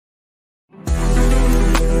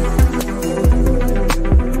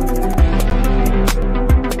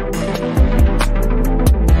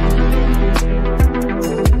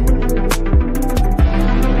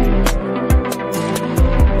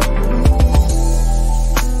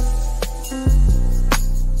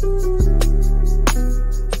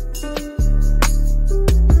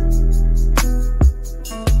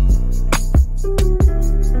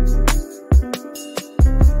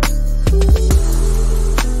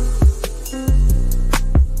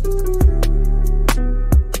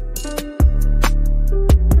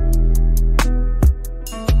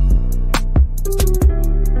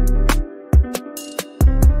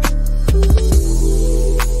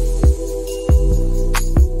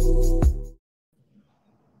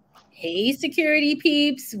Hey, security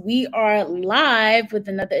peeps. We are live with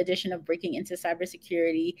another edition of Breaking Into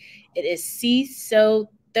Cybersecurity. It is CISO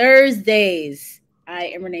Thursdays. I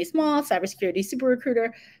am Renee Small, cybersecurity super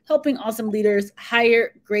recruiter, helping awesome leaders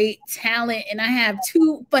hire great talent. And I have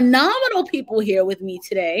two phenomenal people here with me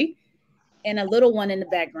today and a little one in the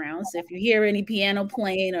background. So if you hear any piano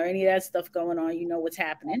playing or any of that stuff going on, you know what's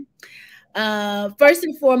happening. First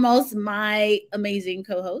and foremost, my amazing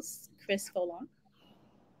co-host, Chris Foulon.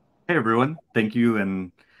 Hey everyone, thank you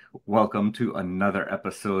and welcome to another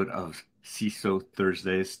episode of CISO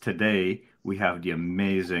Thursdays. Today we have the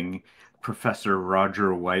amazing Professor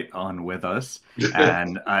Roger Whyte on with us,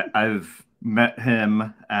 and I've met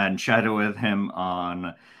him and chatted with him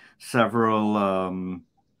on several.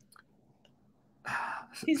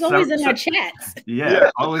 He's always in our chats.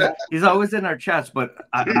 Yeah, he's always in our chats, but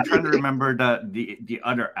I'm trying to remember the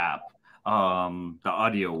other app, the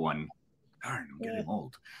audio one. Darn, I'm getting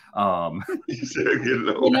old.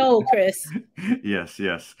 You know, Chris.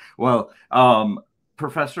 Yes. Well,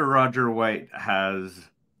 Professor Roger Whyte has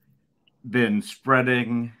been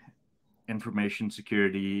spreading information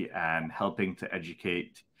security and helping to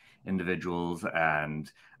educate individuals,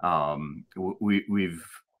 and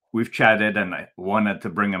we've chatted, and I wanted to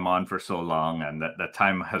bring him on for so long, and that the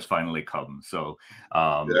time has finally come. So,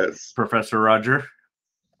 Yes. Professor Roger.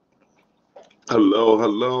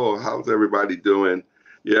 Hello. How's everybody doing?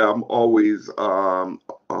 Yeah, I'm always on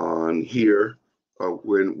here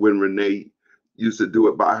when Renee used to do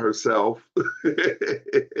it by herself,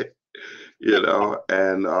 and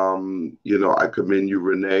I commend you,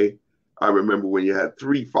 Renee. I remember when you had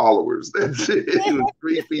 3 followers. That's it. It was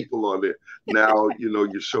 3 people on there. Now,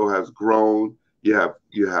 your show has grown. You have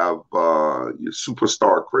your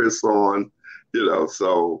superstar Chris on,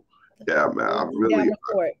 so yeah, man,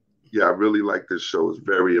 I really like this show. It's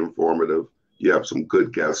very informative. You have some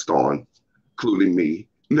good guests on, including me.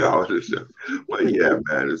 No, but yeah,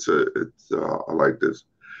 man, I like this.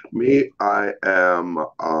 Me, I am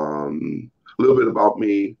a little bit about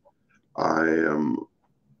me.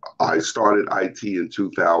 I started IT in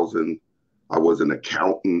 2000. I was an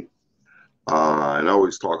accountant, and I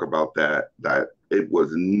always talk about that it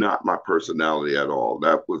was not my personality at all.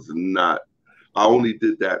 That was not. I only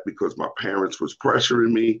did that because my parents was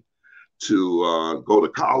pressuring me to go to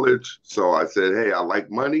college. So I said, hey, I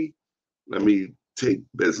like money. Let me take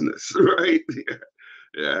business, right?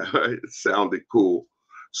 Yeah, it sounded cool.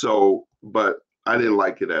 So, but I didn't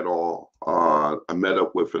like it at all. I met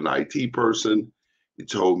up with an IT person. He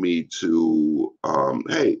told me to,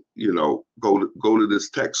 hey, go to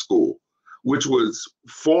this tech school, which was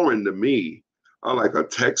foreign to me. I'm like, a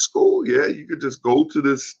tech school? Yeah, you could just go to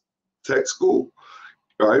this tech school.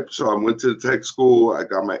 All right, so I went to the tech school. I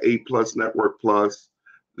got my A+ Network Plus.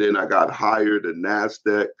 Then I got hired at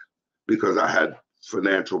NASDAQ because I had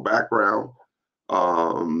financial background.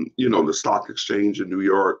 The stock exchange in New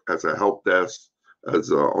York as a help desk,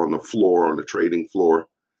 as on the trading floor.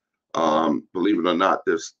 Believe it or not,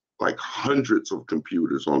 there's like hundreds of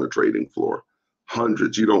computers on the trading floor.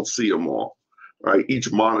 Hundreds. You don't see them all. Right?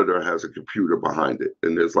 Each monitor has a computer behind it,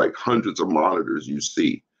 and there's like hundreds of monitors you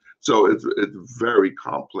see. So it's very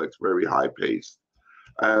complex, very high paced.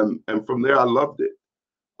 And from there, I loved it.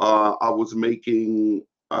 I was making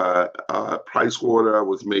price order. I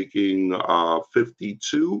was making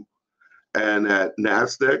 52. And at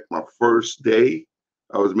NASDAQ, my first day,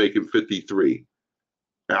 I was making 53.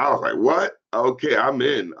 And I was like, what? Okay, I'm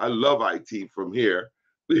in. I love IT from here,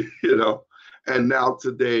 And now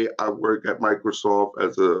today I work at Microsoft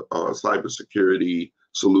as a cybersecurity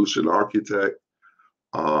solution architect.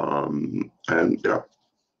 And yeah.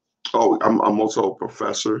 Oh, I'm also a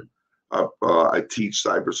professor. I teach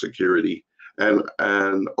cybersecurity,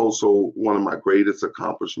 and also one of my greatest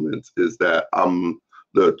accomplishments is that I'm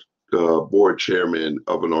the board chairman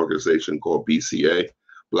of an organization called BCA,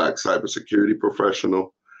 Black Cybersecurity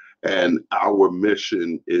Professional, and our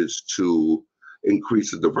mission is to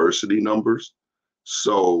increase the diversity numbers.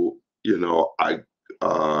 So I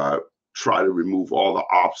try to remove all the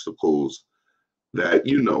obstacles that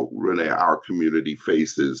Renee, our community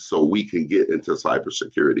faces, so we can get into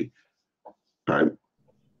cybersecurity. Right?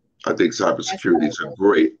 I think cybersecurity is a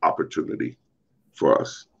great opportunity for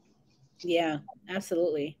us. Yeah,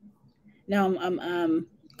 absolutely. No,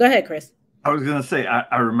 go ahead, Chris. I was gonna say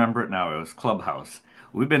I remember it now. It was Clubhouse.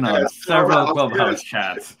 We've been on several Clubhouse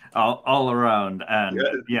chats all around, and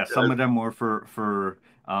some of them were for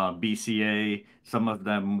BCA. Some of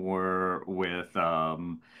them were with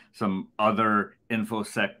some other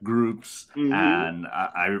infosec groups, and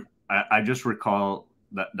I just recall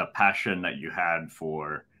the passion that you had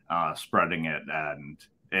for spreading it, and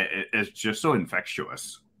It's just so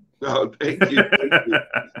infectious. Oh, thank you.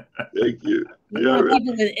 Thank you. We want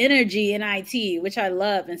people with energy in IT, which I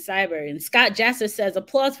love, in cyber. And Scott Jasser says,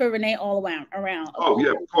 applause for Renee all around. Oh,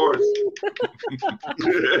 yeah, of course.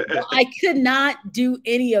 Well, I could not do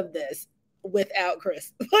any of this without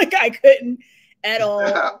Chris. Like, I couldn't at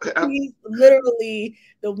all. He's literally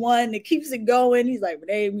the one that keeps it going. He's like,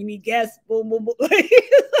 Renee, we need guests. Boom, boom, boom.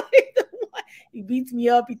 He beats me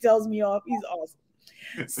up. He tells me off. He's awesome.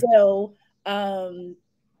 So,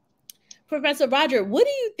 Professor Roger, what do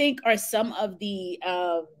you think are some of the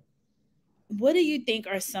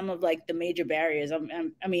like the major barriers? I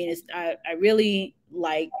mean, I really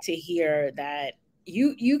like to hear that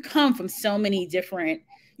you come from so many different,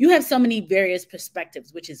 you have so many various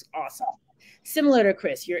perspectives, which is awesome. Similar to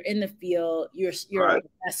Chris, you're in the field, you're right. A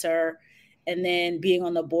professor, and then being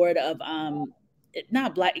on the board of it's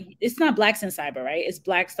not Blacks in Cyber, right? It's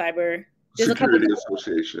Black Cyber Security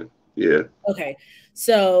Association. Yeah. Okay.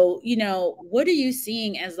 So, what are you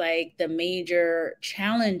seeing as like the major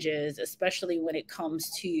challenges, especially when it comes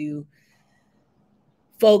to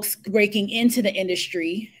folks breaking into the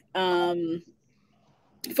industry, from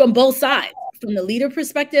both sides, from the leader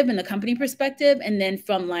perspective and the company perspective, and then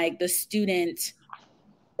from like the student,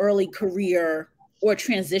 early career or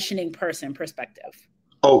transitioning person perspective?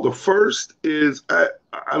 Oh, the first is I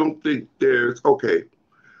don't think there's okay.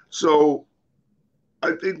 So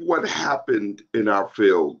I think what happened in our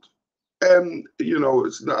field, and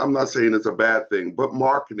I'm not saying it's a bad thing, but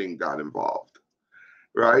marketing got involved,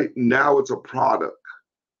 right? Now it's a product.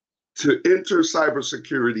 To enter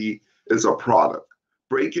cybersecurity is a product.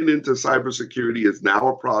 Breaking into cybersecurity is now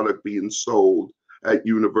a product being sold at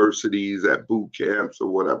universities, at boot camps, or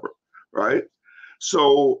whatever, right?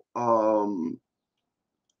 So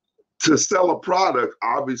to sell a product,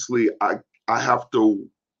 obviously, I have to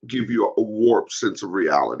give you a warped sense of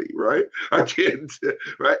reality, right? I can't,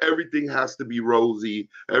 right? Everything has to be rosy.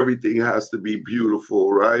 Everything has to be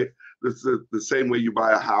beautiful, right? This is the same way you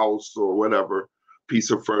buy a house or whatever, piece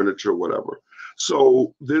of furniture, whatever.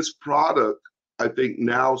 So this product, I think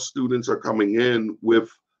now students are coming in with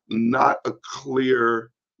not a clear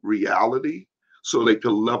reality, so they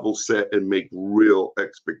can level set and make real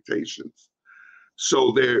expectations.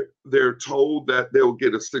 So they're told that they'll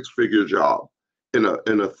get a 6-figure job in a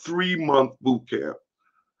 3-month boot camp.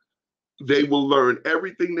 They will learn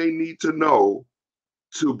everything they need to know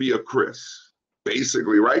to be a Chris,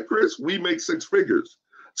 basically, right, Chris? We make 6 figures.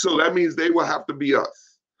 So that means they will have to be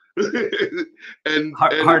us. and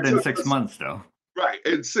hard in 6 months, though. Right,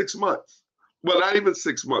 in 6 months. Well, not even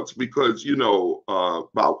 6 months, because,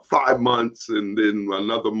 about 5 months and then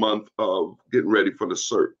another month of getting ready for the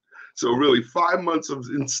cert. So really 5 months of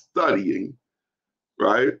in studying,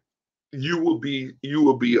 right? You will be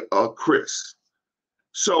a Chris.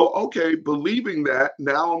 So, okay, believing that,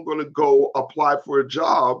 now I'm going to go apply for a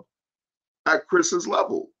job at Chris's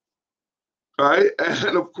level, right?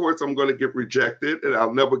 And of course, I'm going to get rejected, and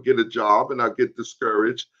I'll never get a job, and I'll get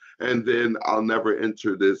discouraged, and then I'll never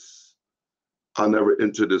enter this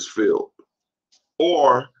field.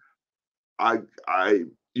 Or I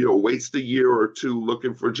waste a year or two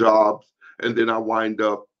looking for jobs, and then I wind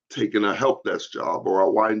up taking a help desk job, or I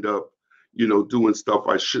wind up, doing stuff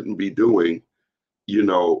I shouldn't be doing,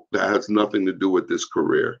 that has nothing to do with this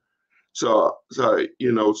career. So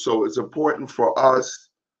it's important for us,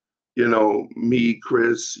 me,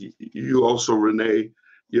 Chris, you also, Renee,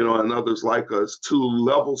 and others like us, to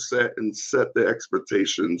level set and set the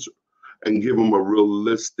expectations and give them a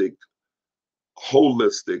realistic,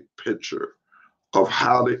 holistic picture of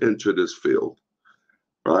how to enter this field,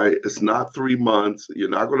 right? It's not 3 months. You're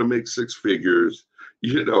not going to make 6 figures.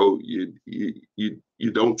 You don't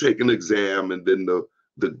take an exam and then the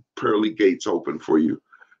pearly gates open for you,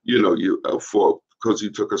 because you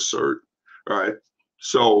took a cert, right?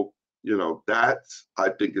 So, that's, I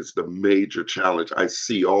think, is the major challenge I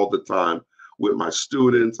see all the time with my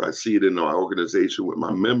students. I see it in our organization with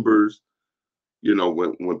my members.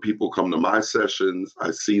 When people come to my sessions, I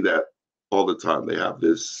see that all the time. They have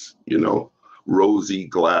this, rosy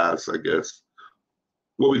glass, I guess.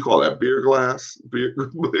 What we call that? Beer glass? Beer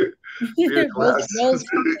glass. Rosy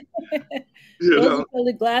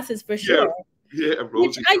colored glasses for sure. Yeah,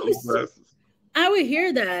 rosy colored glasses. I would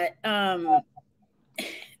hear that.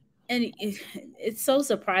 And it's so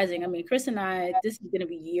surprising. I mean, Chris and I, this is going to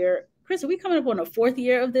be Chris, are we coming up on the 4th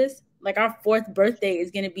year of this? Like, our 4th birthday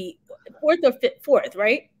is going to be 4th or 4th,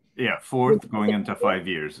 right? Yeah, 4th going into 5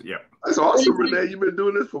 years. Yeah. That's awesome, Renee. You've been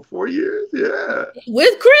doing this for 4 years? Yeah.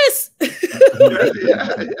 With Chris.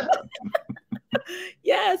 yeah.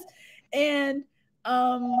 Yes. And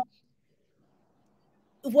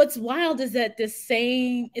what's wild is that it's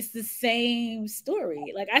the same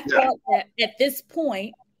story. Like I Yeah. thought that at this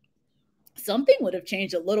point, something would have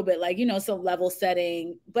changed a little bit, like, some level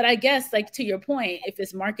setting. But I guess, like, to your point, if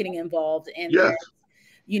it's marketing involved and Yes.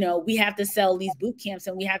 we have to sell these boot camps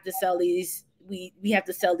and we have to sell these, we have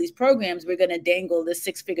to sell these programs, we're going to dangle this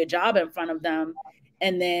 6-figure job in front of them.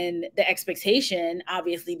 And then the expectation,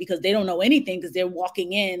 obviously, because they don't know anything, because they're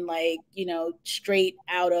walking in like, straight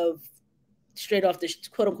off the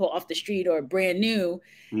quote unquote off the street or brand new,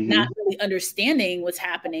 not really understanding what's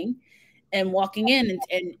happening, and walking in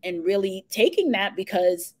and really taking that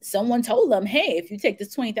because someone told them, hey, if you take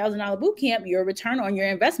this $20,000 boot camp, your return on your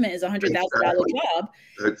investment is $100,000 job.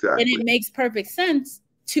 Exactly. And it makes perfect sense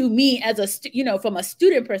to me as from a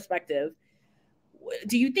student perspective.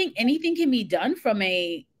 Do you think anything can be done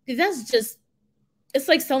because it's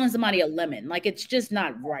like selling somebody a lemon. Like, it's just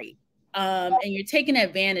not right. And you're taking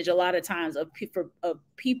advantage a lot of times of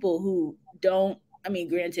people who don't,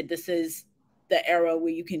 granted, this is the era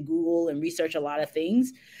where you can Google and research a lot of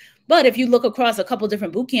things. But if you look across a couple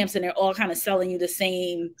different boot camps and they're all kind of selling you the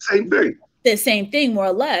same thing, more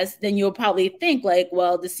or less, then you'll probably think like,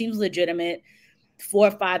 well, this seems legitimate. 4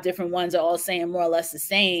 or 5 different ones are all saying more or less the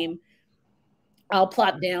same. I'll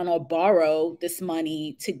plop down or borrow this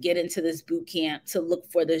money to get into this boot camp to look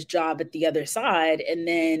for this job at the other side. And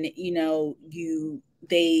then,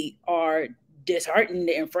 they are disheartened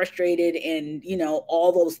and frustrated and,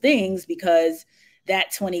 all those things because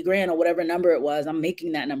that 20 grand or whatever number it was, I'm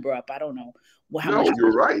making that number up. I don't know how much.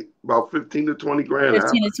 You're right. About 15 to 20 grand.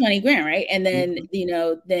 15 to 20 grand, right? And then,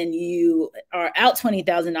 then you are out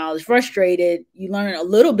 $20,000 frustrated. You learn a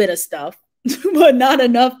little bit of stuff, but not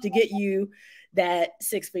enough to get you that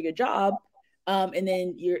 6-figure job. And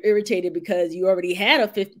then you're irritated because you already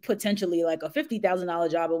had potentially like a $50,000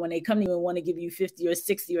 job, but when they come to you and want to give you 50 or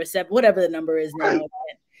 60 or 7, whatever the number is now,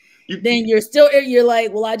 Right. then you're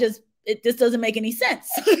like, well, this doesn't make any sense.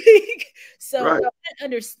 So Right. I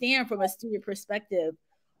understand from a student perspective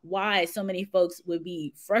why so many folks would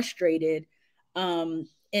be frustrated. And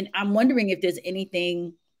I'm wondering if there's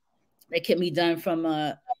anything that can be done from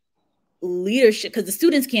a leadership, because the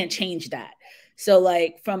students can't change that. So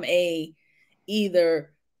like from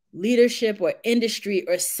either leadership or industry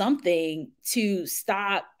or something to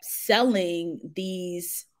stop selling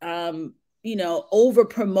these, over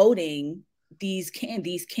promoting these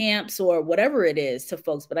camps or whatever it is to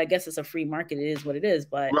folks. But I guess it's a free market. It is what it is.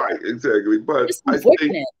 But right, exactly. But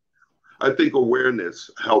I think awareness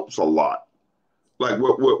helps a lot. Like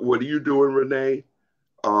what are you doing, Renee?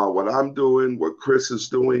 What I'm doing, what Chris is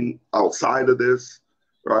doing outside of this,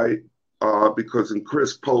 right? Because in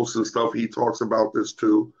Chris posts and stuff, he talks about this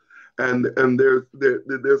too. And there's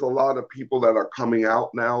a lot of people that are coming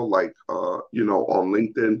out now, like on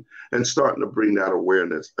LinkedIn, and starting to bring that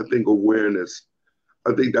awareness. I think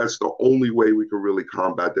that's the only way we can really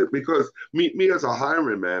combat this. Because me as a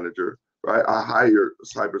hiring manager, right? I hire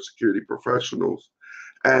cybersecurity professionals,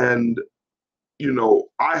 and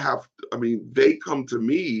they come to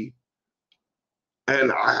me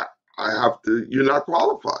and I have to, you're not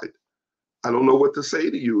qualified. I don't know what to say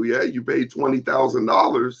to you. Yeah, you paid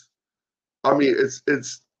 $20,000. I mean,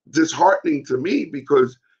 it's disheartening to me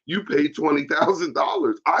because you paid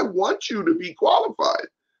 $20,000. I want you to be qualified.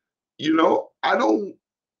 I don't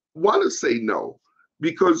want to say no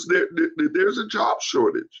because there's a job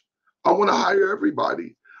shortage. I want to hire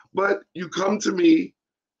everybody. But you come to me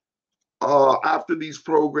after these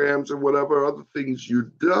programs and whatever other things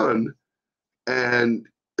you've done, and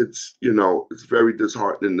it's very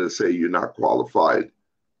disheartening to say you're not qualified.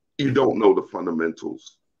 You don't know the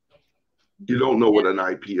fundamentals. You don't know what an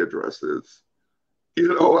IP address is.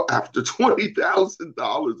 After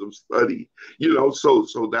 $20,000 of study,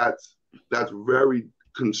 so that's very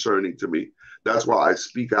concerning to me. That's why I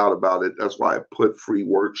speak out about it. That's why I put free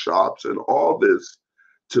workshops and all this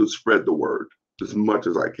to spread the word as much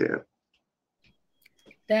as I can.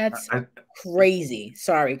 That's crazy.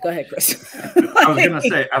 Sorry, go ahead, Chris. I was going to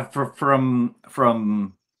say,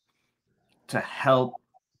 to help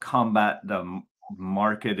combat the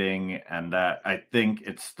marketing and that, I think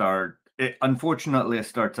unfortunately, it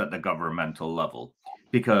starts at the governmental level,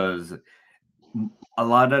 because a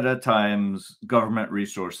lot of the times government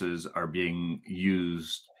resources are being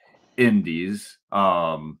used in these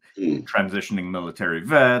transitioning military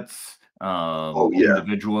vets,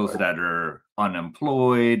 individuals that are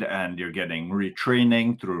unemployed, and you're getting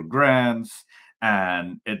retraining through grants,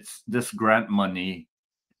 and it's this grant money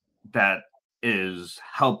that is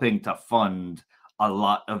helping to fund a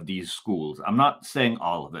lot of these schools. I'm not saying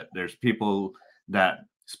all of it. There's people that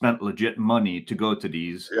spent legit money to go to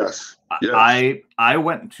these. Yes. Yes. I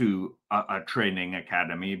went to a training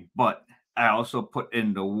academy, but I also put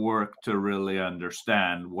in the work to really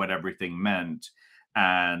understand what everything meant.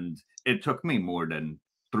 And it took me more than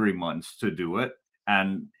 3 months to do it.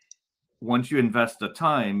 And once you invest the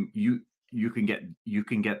time, you can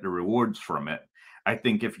get the rewards from it. I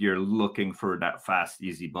think if you're looking for that fast,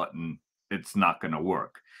 easy button, it's not going to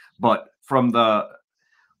work. But from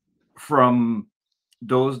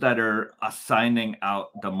those that are assigning out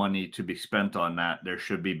the money to be spent on that, there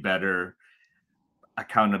should be better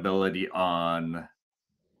accountability on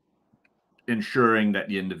ensuring that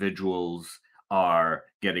the individuals are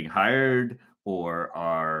getting hired or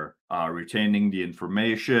are retaining the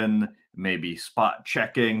information, maybe spot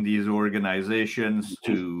checking these organizations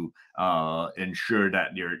to ensure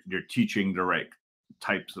that you're teaching the right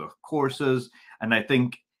types of courses. And I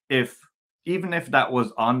think even if that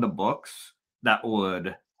was on the books, that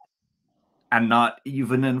would, and not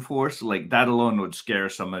even enforced, like that alone would scare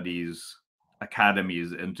some of these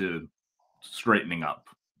academies into straightening up.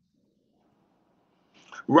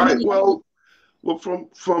 Right. Well,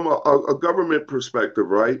 from a government perspective,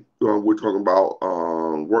 right? We're talking about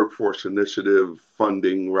workforce initiative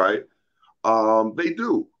funding, right? They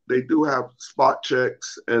do have spot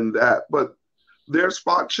checks and that, but their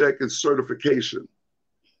spot check is certification.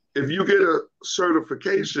 If you get a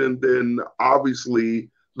certification, then obviously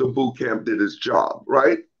the boot camp did its job,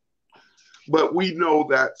 right? But we know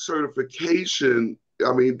that certification,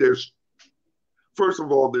 I mean, first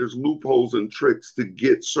of all, there's loopholes and tricks to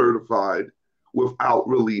get certified without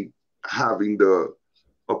really having the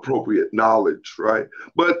appropriate knowledge, right?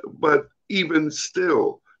 But even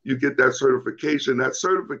still, you get that certification. That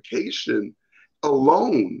certification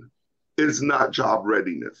alone is not job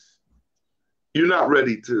readiness. You're not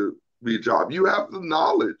ready to be a job. You have the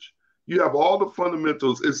knowledge. You have all the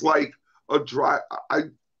fundamentals. It's like I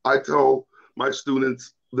tell my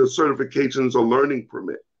students the certification's a learning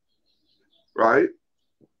permit, right?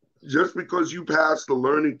 Just because you pass the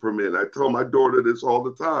learning permit, I tell my daughter this all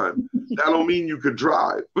the time, that don't mean you could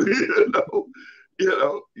drive.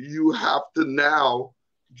 You have to now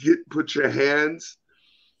put your hands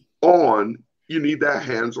on. You need that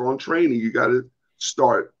hands-on training. You got to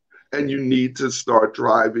start, and you need to start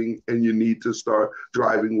driving, and you need to start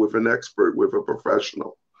driving with an expert, with a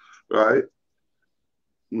professional, right?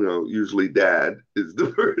 Usually dad is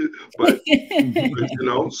the but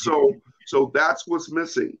so that's what's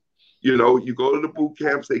missing. You go to the boot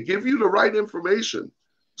camps, they give you the right information.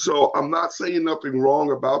 So I'm not saying nothing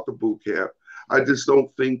wrong about the boot camp. I just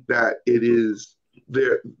don't think that it is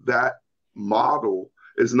there. That model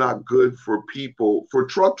is not good for people, for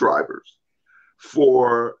truck drivers,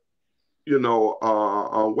 for,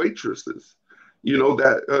 waitresses,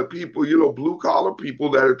 that people, blue collar people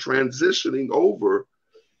that are transitioning over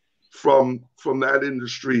from that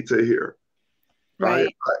industry to here.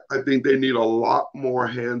 Right. I think they need a lot more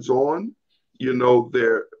hands-on.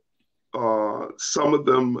 They're some of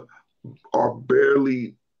them are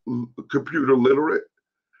barely computer literate,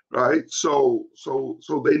 right? So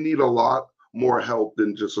they need a lot more help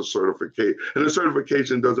than just a certificate. And the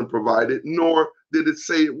certification doesn't provide it, nor did it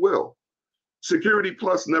say it will. Security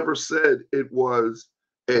Plus never said it was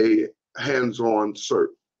a hands-on cert,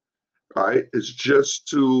 right? It's just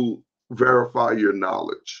to verify your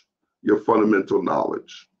knowledge, your fundamental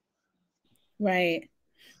knowledge. Right.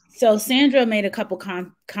 So Sandra made a couple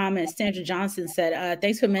comments. Sandra Johnson said,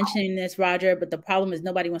 thanks for mentioning this, Roger, but the problem is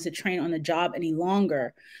nobody wants to train on the job any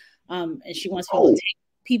longer. And she wants people to take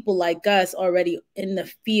people like us already in the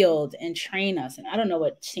field and train us. And I don't know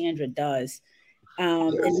what Sandra does.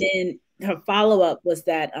 And then her follow-up was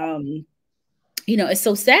that, it's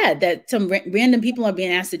so sad that some random people are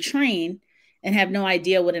being asked to train and have no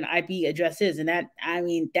idea what an IP address is. And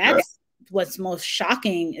that's what's most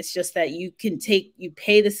shocking. It's just that you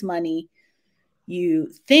pay this money,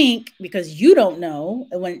 you think, because you don't know.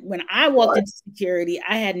 When I walked into security,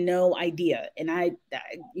 I had no idea. And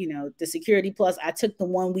the Security Plus, I took the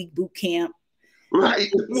 1 week boot camp.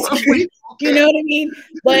 Right. You know what I mean?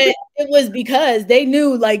 But it was because they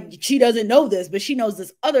knew, like, she doesn't know this, but she knows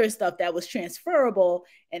this other stuff that was transferable.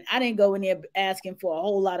 And I didn't go in there asking for a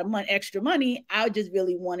whole lot of extra money. I just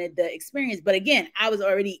really wanted the experience. But again, I was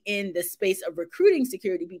already in the space of recruiting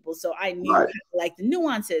security people. So I knew like the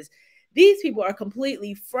nuances. These people are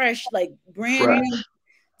completely fresh, like brand new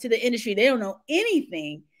to the industry. They don't know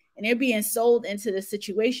anything. And they're being sold into the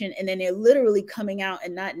situation. And then they're literally coming out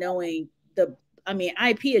and not knowing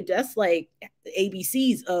IP, that's like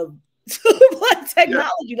ABCs of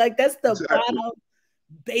technology. Like that's the bottom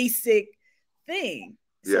basic thing.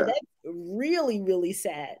 So really, really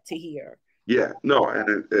sad to hear. Yeah, no,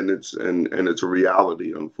 and it's a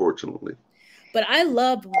reality, unfortunately. But I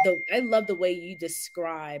love the way you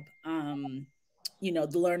describe the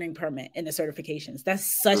learning permit and the certifications.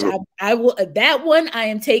 That's such I will that one I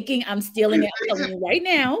am taking, I'm stealing it, I'm telling you right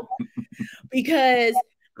now, because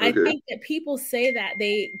I think that people say that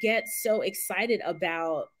they get so excited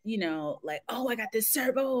about, like, oh, I got this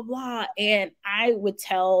cert, blah, blah, blah. And I would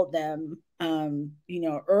tell them,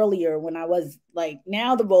 earlier when I was like,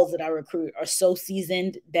 now the roles that I recruit are so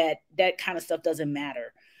seasoned that kind of stuff doesn't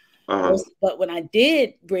matter. But when I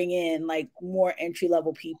did bring in like more entry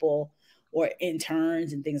level people or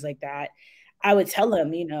interns and things like that, I would tell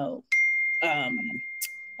them,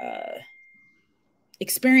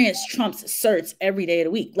 experience trumps certs every day of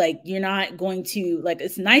the week. Like, you're not going to, like,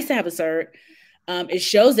 it's nice to have a cert. It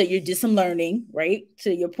shows that you did some learning, right?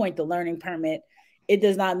 To your point, the learning permit. It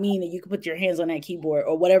does not mean that you can put your hands on that keyboard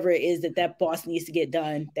or whatever it is that boss needs to get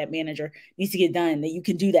done, that manager needs to get done, that you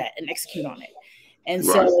can do that and execute on it. And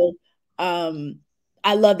so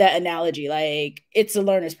I love that analogy. Like, it's a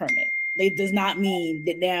learner's permit. It does not mean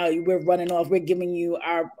that now we're running off, we're giving you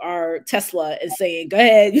our Tesla and saying, go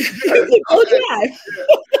ahead, go drive.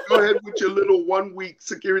 Go ahead with your little 1 week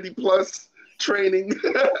Security Plus training.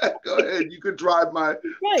 Go ahead, you could drive my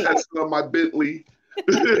Tesla, my Bentley.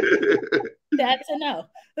 That's a no.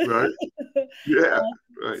 Right. Yeah.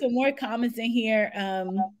 Right. Some more comments in here.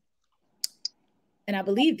 And I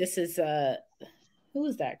believe this is who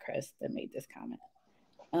was that, Chris, that made this comment?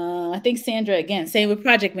 I think Sandra, again, saying with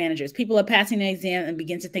project managers, people are passing an exam and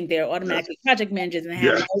begin to think they are automatically project managers and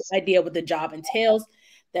have no idea what the job entails.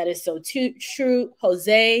 That is so true.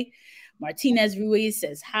 Jose Martinez Ruiz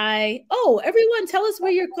says hi. Oh, everyone, tell us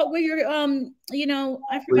where you're I forgot where you're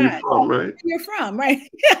from, right? Where you're from, right?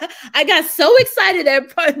 I got so excited that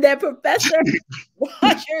Professor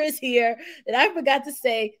Roger is here that I forgot to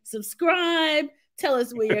say subscribe. Tell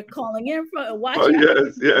us where you're calling in from and watching,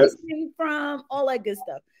 listening from, all that good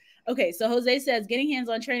stuff. Okay, so Jose says getting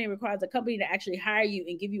hands-on training requires a company to actually hire you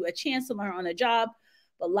and give you a chance to learn on the job.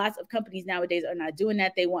 But lots of companies nowadays are not doing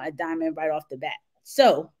that. They want a diamond right off the bat.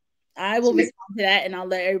 So I will respond to that, and I'll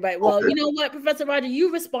let everybody. Well, you know what, Professor Roger,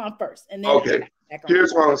 you respond first, and then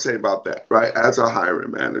Here's what I want to say about that. Right, as a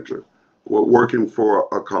hiring manager, we're working for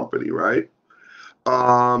a company, right?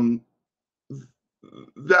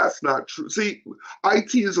 That's not true. See,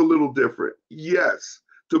 IT is a little different. Yes,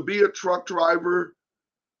 to be a truck driver,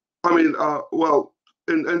 I mean,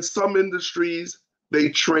 in some industries, they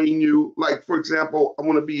train you. Like, for example, I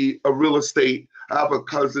want to be a real estate. I have a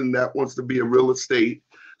cousin that wants to be a real estate.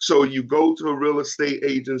 So you go to a real estate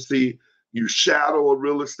agency, you shadow a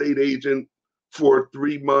real estate agent for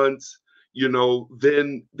 3 months,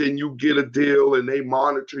 then you get a deal and they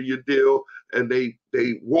monitor your deal and they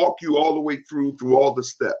walk you all the way through all the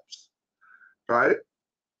steps, right?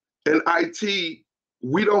 In IT,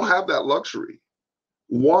 we don't have that luxury.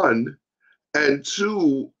 One, and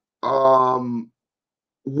two,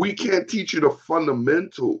 we can't teach you the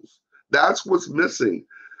fundamentals. That's what's missing.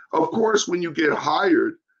 Of course, when you get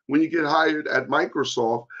hired at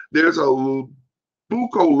Microsoft, there's a buco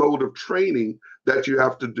load of training that you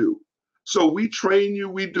have to do. So we train you,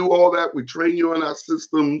 we do all that. We train you on our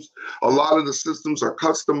systems. A lot of the systems are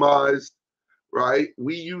customized, right?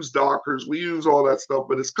 We use Dockers, we use all that stuff,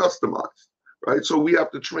 but it's customized, right? So we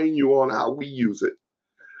have to train you on how we use it.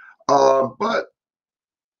 But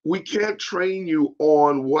we can't train you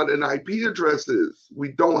on what an IP address is. We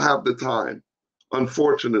don't have the time,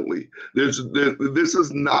 unfortunately. This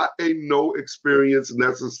is not a no experience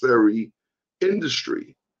necessary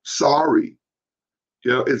industry. Sorry.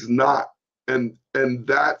 It's not. And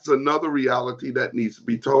that's another reality that needs to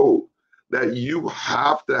be told, that you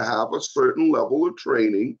have to have a certain level of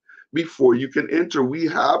training before you can enter. We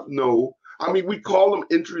call them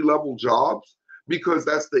entry-level jobs because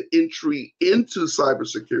that's the entry into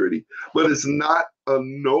cybersecurity, but it's not a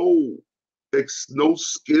no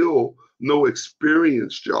skill, no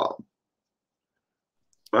experience job,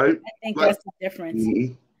 right? I think that's the difference.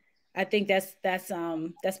 Mm-hmm. I think that's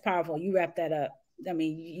powerful. You wrap that up. I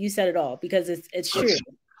mean, you said it all, because it's true.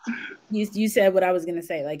 You said what I was gonna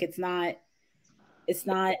say. Like, it's not.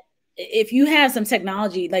 If you have some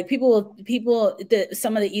technology, like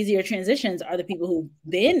some of the easier transitions are the people who've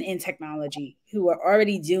been in technology, who are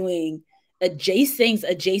already doing things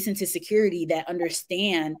adjacent to security, that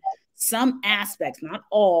understand some aspects, not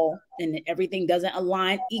all, and everything doesn't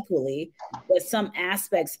align equally, but some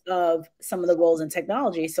aspects of some of the roles in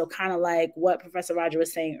technology. So kind of like what Professor Roger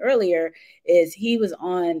was saying earlier, is he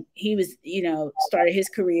started his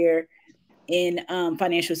career in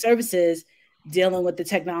financial services, dealing with the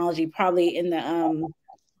technology, probably in the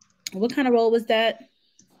what kind of role was that,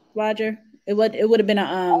 Roger? It would have been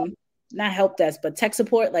a not help desk, but tech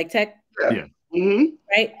support, like tech. Yeah. Mm-hmm.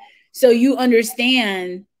 Right. So you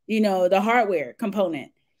understand, the hardware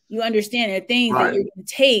component. You understand there are things that you can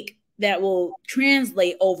take that will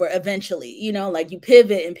translate over eventually, like you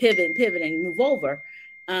pivot and pivot and pivot and move over.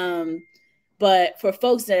 But for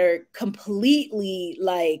folks that are completely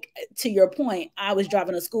like, to your point, I was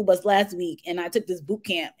driving a school bus last week and I took this boot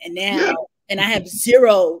camp and now, and I have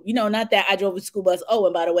zero, not that I drove a school bus. Oh,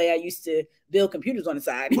 and by the way, I used to build computers on the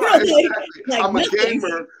side. Exactly. Like I'm nothing.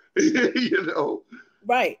 a gamer,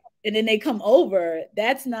 Right. And then they come over.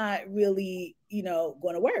 That's not really,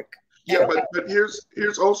 going to work. Yeah, but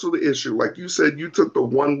here's also the issue. Like you said, you took the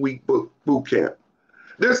 1 week boot camp.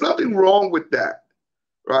 There's nothing wrong with that,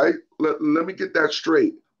 right? Let me get that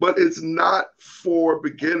straight. But it's not for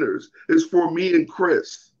beginners. It's for me and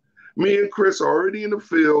Chris. Me and Chris are already in the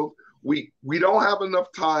field. We don't have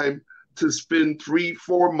enough time to spend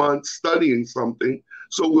 3-4 months studying something.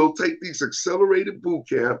 So we'll take these accelerated boot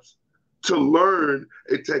camps to learn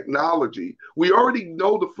a technology. We already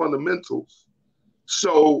know the fundamentals.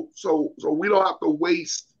 So we don't have to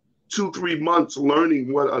waste 2-3 months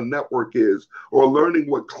learning what a network is, or learning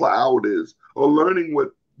what cloud is, or learning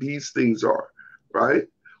what these things are, right?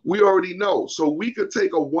 We already know. So we could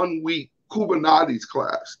take a 1 week Kubernetes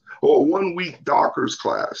class or a 1 week Docker's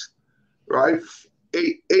class, right?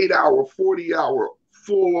 8 hour, 40 hour,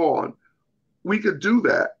 full on. We could do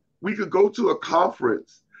that. We could go to a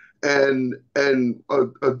conference and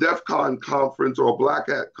a DEF CON conference or a Black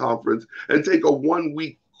Hat conference and take a 1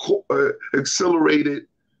 week accelerated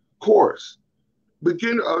course.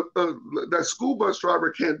 That school bus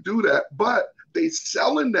driver can't do that, but they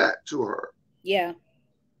selling that to her. Yeah.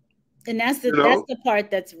 And that's the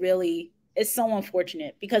part that's really, it's so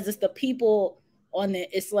unfortunate, because it's the people on the,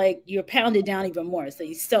 it's like you're pounded down even more. So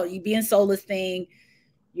you being sold this thing,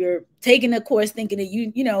 you're taking a course thinking that you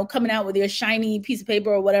coming out with your shiny piece of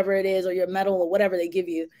paper or whatever it is, or your medal or whatever they give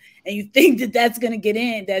you, and you think that that's going to get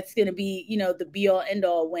in, that's going to be, the be all end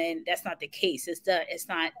all, when that's not the case. It's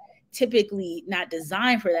not typically not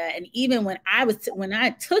designed for that. And even when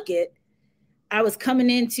I took it, I was coming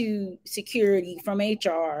into security from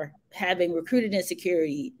HR, having recruited in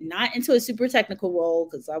security, not into a super technical role,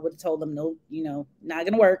 because I would have told them, no, not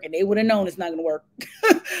going to work. And they would have known it's not going to work.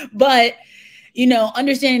 But,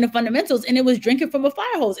 understanding the fundamentals, and it was drinking from a fire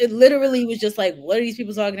hose. It literally was just like, what are these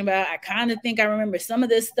people talking about? I kind of think I remember some of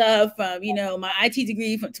this stuff from, my IT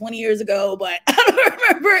degree from 20 years ago, but I don't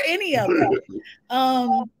remember any of it.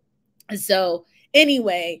 So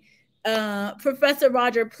anyway, Professor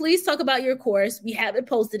Roger, please talk about your course. We have it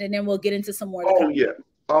posted, and then we'll get into some more. Yeah.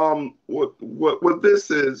 What this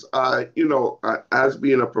is, as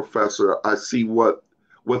being a professor, I see what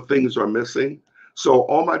things are missing. So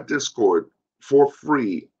on my Discord, for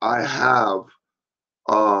free, I have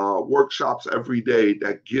workshops every day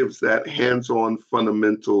that gives that hands-on,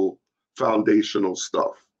 fundamental, foundational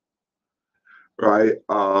stuff. Right.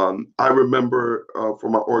 I remember for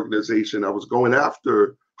my organization, I was going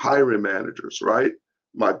after hiring managers, right?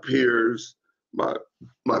 My peers, my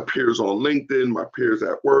peers on LinkedIn, my peers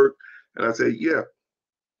at work. And I say, yeah,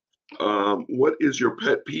 what is your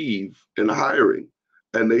pet peeve in hiring?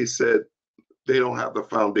 And they said they don't have the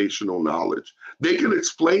foundational knowledge. They can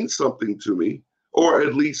explain something to me, or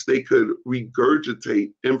at least they could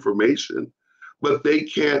regurgitate information, but they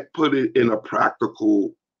can't put it in a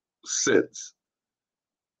practical sense.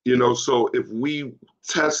 So if we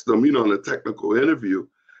test them, in a technical interview,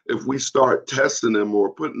 if we start testing them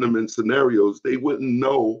or putting them in scenarios, they wouldn't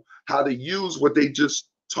know how to use what they just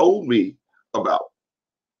told me about,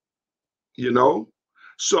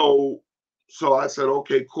 So I said,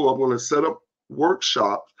 okay, cool. I'm going to set up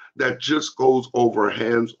workshops that just goes over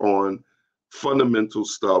hands-on fundamental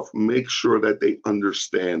stuff, make sure that they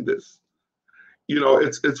understand this.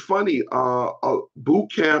 It's funny,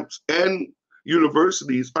 boot camps and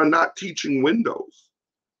universities are not teaching Windows.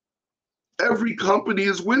 Every company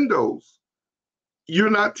is Windows. You're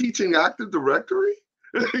not teaching Active Directory,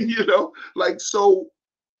 so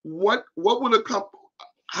what would a company,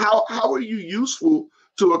 how are you useful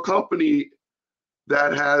to a company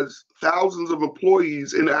that has thousands of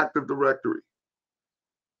employees in Active Directory?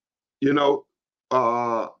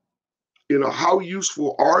 How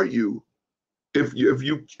useful are you if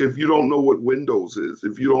you don't know what Windows is,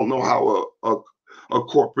 if you don't know how a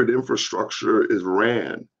corporate infrastructure is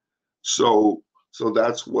ran? So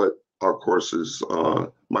that's what our courses,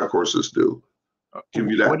 my courses do. Give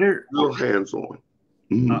you that real hands-on.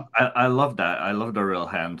 I love that. I love the real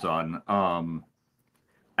hands-on.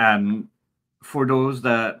 And for those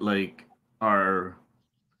that like are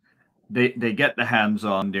they get the hands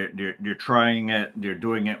on, they're trying it, they're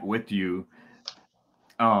doing it with you.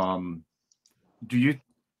 Um, do you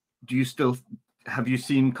do you still have you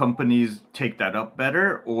seen companies take that up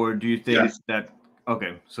better, or do you think Yes. that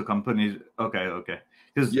okay, so companies okay,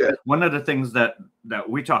 because Yeah. one of the things that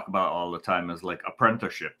we talk about all the time is like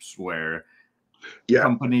apprenticeships where Yeah.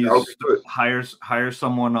 That would be companies good. hire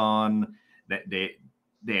someone on that they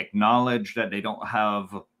acknowledge that they don't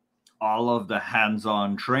have all of the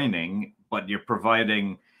hands-on training, but you're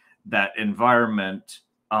providing that environment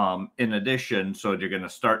in addition. So you're going to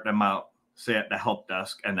start them out, say at the help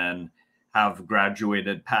desk, and then have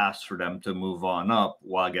graduated paths for them to move on up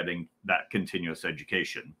while getting that continuous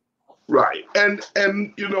education. Right. And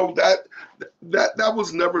you know that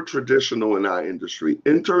was never traditional in our industry.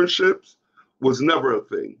 Internships was never a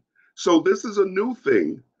thing. So this is a new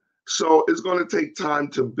thing. So it's going to take time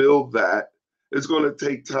to build that. It's going to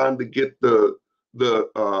take time to get the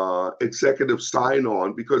executive sign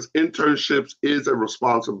on because internships is a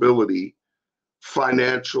responsibility,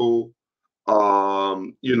 financial,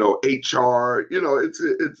 you know, HR. You know,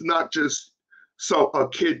 it's not just so a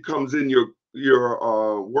kid comes in your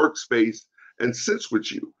workspace and sits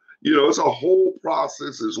with you. You know, it's a whole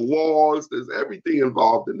process. There's laws. There's everything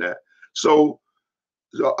involved in that. So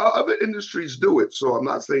other industries do it. So I'm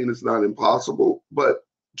not saying it's not impossible, but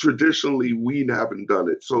traditionally we haven't done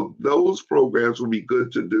it. So those programs would be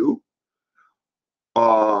good to do.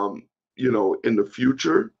 You know, in the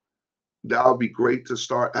future, that would be great to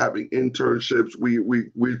start having internships.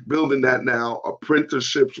 We're building that now.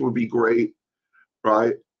 Apprenticeships would be great,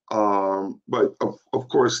 right? But of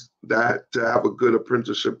course, that to have a good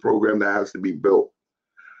apprenticeship program that has to be built.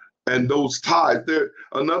 And those ties, there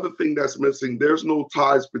another thing that's missing, there's no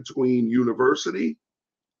ties between university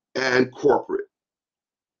and corporate.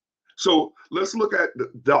 So let's look at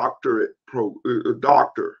the doctor,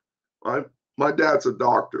 right? My dad's a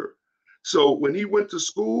doctor. So when he went to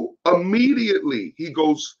school, immediately he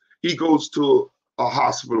goes to a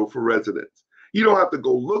hospital for residents. You don't have to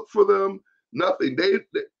go look for them, nothing. They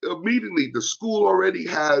immediately the school already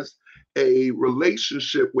has a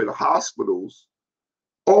relationship with hospitals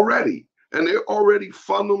already, and they're already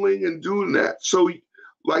funneling and doing that. So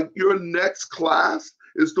like your next class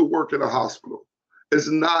is to work in a hospital. It's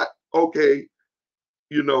not okay,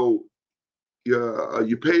 you know,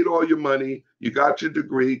 you paid all your money, you got your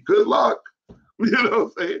degree, good luck. You know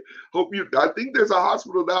what I'm saying? Hope you, I think there's a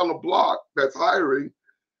hospital down the block that's hiring,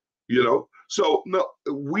 you know. So, no,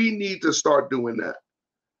 we need to start doing that,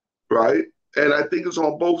 right? And I think it's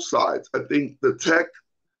on both sides. I think the tech,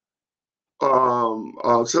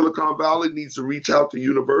 Silicon Valley needs to reach out to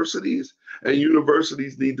universities, and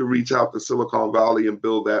universities need to reach out to Silicon Valley and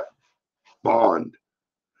build that bond.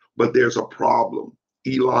 But there's a problem.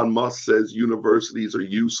 Elon Musk says universities are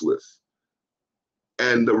useless,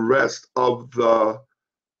 and the rest of the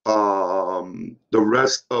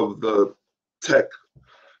tech,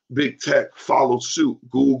 big tech, followed suit.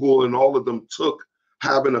 Google and all of them took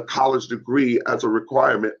having a college degree as a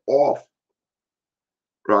requirement off,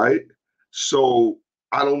 right? So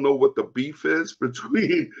I don't know what the beef is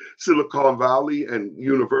between Silicon Valley and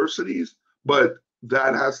universities, but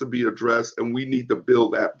that has to be addressed, and we need to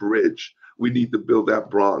build that bridge. We need to build that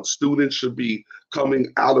bronze. Students should be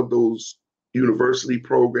coming out of those university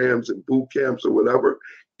programs and boot camps or whatever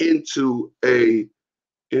into a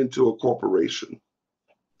corporation.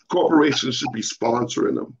 Corporations should be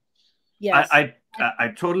sponsoring them. Yes. I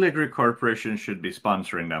totally agree corporations should be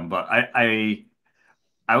sponsoring them, but I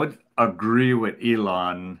would agree with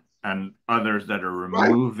Elon and others that are Right.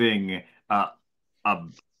 removing a,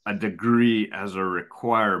 a degree as a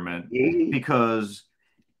requirement Mhm. because,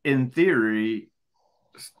 in theory,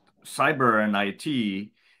 cyber and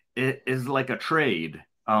IT is like a trade.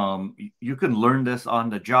 You can learn this on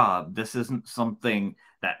the job. This isn't something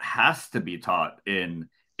that has to be taught in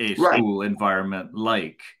a Right. school environment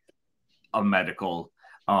like a medical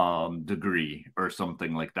degree or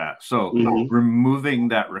something like that. So Mhm. removing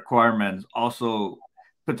that requirement also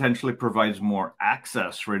potentially provides more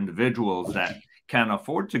access for individuals that can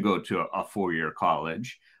afford to go to a 4-year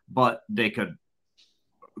college, but they could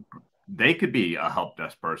be a help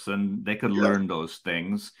desk person. They could Yes. learn those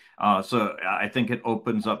things. So I think it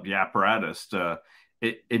opens up the apparatus to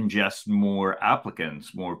ingest more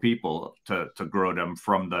applicants, more people to grow them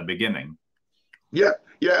from the beginning. Yeah,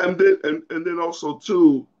 yeah, and then also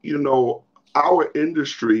too, you know, our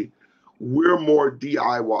industry, we're more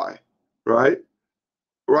DIY, right?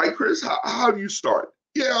 Right, Chris? How do you start?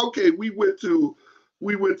 Yeah, okay, we went to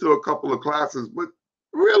a couple of classes, but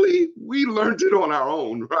really we learned it on our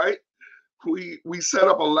own, right? we set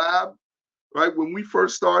up a lab, right? When we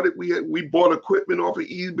first started, we bought equipment off of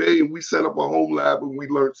eBay and we set up a home lab and we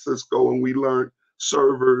learned Cisco and we learned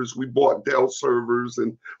servers. We bought Dell servers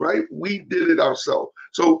and right, we did it ourselves.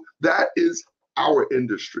 So that is our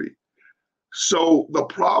industry. So the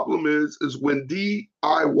problem is when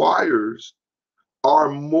DIYers are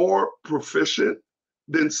more proficient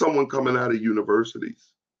than someone coming out of universities,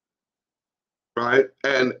 right?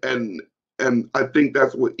 And I think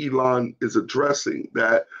that's what Elon is addressing,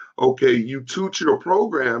 that, okay, you teach your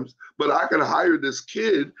programs, but I can hire this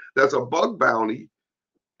kid that's a bug bounty,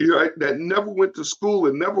 right, that never went to school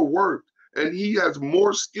and never worked, and he has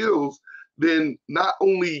more skills than not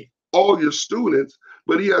only all your students,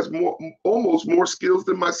 but he has almost more skills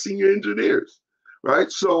than my senior engineers,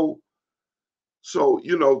 right? So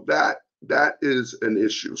that is an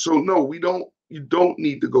issue. So no, you don't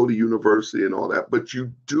need to go to university and all that, but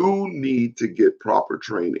you do need to get proper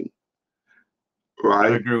training,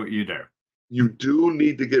 right? I agree with you there. You do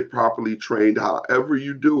need to get properly trained, however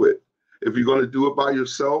you do it. If you're going to do it by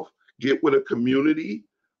yourself, get with a community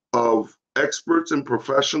of experts and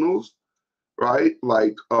professionals, right?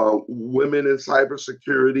 Like Women in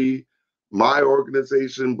Cybersecurity, my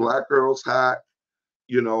organization, Black Girls Hack.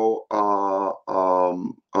 There's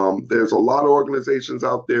a lot of organizations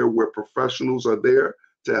out there where professionals are there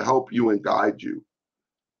to help you and guide you,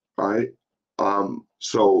 right?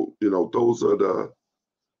 So those are the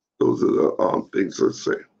things to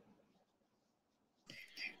say.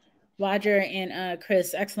 Roger and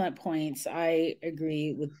Chris, excellent points. I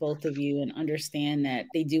agree with both of you and understand that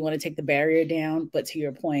they do want to take the barrier down, but to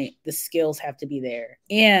your point, the skills have to be there.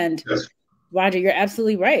 And yes. Roger, you're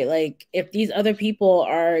absolutely right. Like, if these other people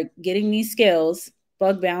are getting these skills,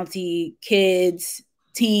 bug bounty, kids,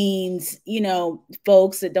 teens,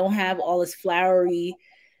 folks that don't have all this flowery,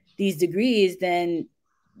 these degrees, then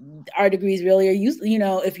our degrees really are useless.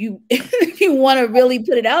 If you want to really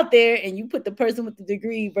put it out there and you put the person with the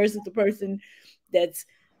degree versus the person that's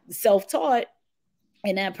self-taught,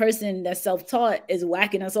 and that person that's self-taught is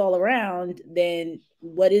whacking us all around, then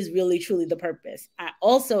what is really truly the purpose? I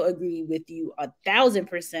also agree with you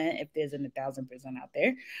 1,000%, if there's an 1,000% out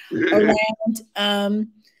there, around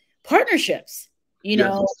partnerships. When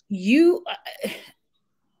I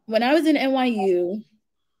was in NYU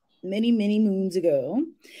many, many moons ago,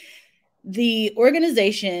 the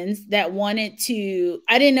organizations that wanted to,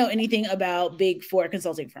 I didn't know anything about big four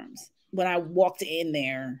consulting firms when I walked in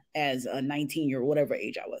there as a 19-year-old, whatever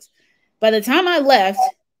age I was. By the time I left,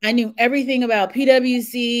 I knew everything about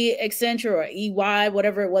PwC, Accenture, or EY,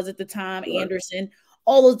 whatever it was at the time, right. Anderson,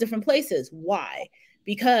 all those different places. Why?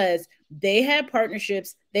 Because they had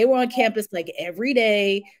partnerships. They were on campus like every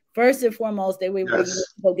day. First and foremost, they were able to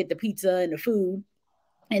go get the pizza and the food.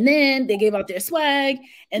 And then they gave out their swag,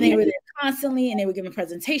 and they were there constantly, and they were giving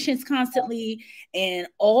presentations constantly. And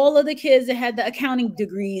all of the kids that had the accounting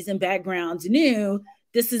degrees and backgrounds knew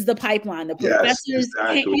this is the pipeline. The professors,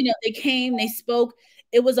 they came, they spoke.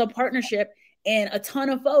 It was a partnership, and a ton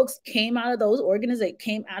of folks came out of those organizations,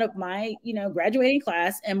 came out of my, graduating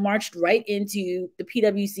class and marched right into the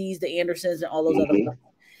PwCs, the Andersons, and all those other places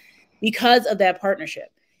because of that partnership.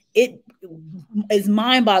 It is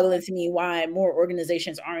mind-boggling to me why more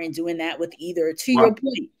organizations aren't doing that with either, to your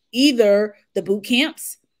point, either the boot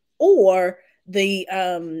camps or the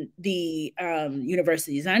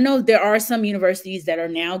universities. I know there are some universities that are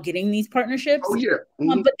now getting these partnerships. Oh yeah,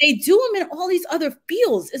 but they do them in all these other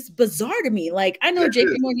fields. It's bizarre to me. Like, I know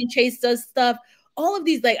JP Morgan Chase does stuff. All of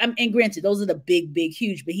these, and granted, those are the big,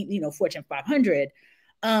 huge, Fortune 500.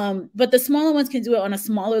 But the smaller ones can do it on a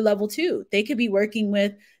smaller level too. They could be working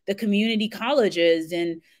with the community colleges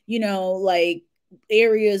and, like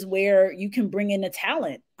areas where you can bring in the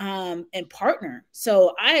talent and partner.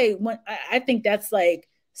 So I think that's like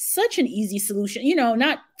such an easy solution,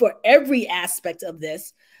 not for every aspect of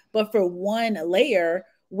this, but for one layer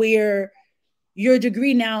where your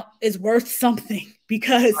degree now is worth something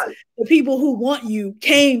because the people who want you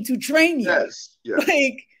came to train you. Yes.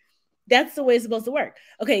 Like, that's the way it's supposed to work.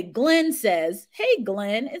 Okay, Glenn says, hey,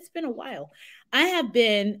 Glenn, it's been a while. I have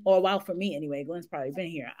been, or a while for me anyway. Glenn's probably been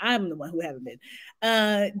here. I'm the one who haven't been.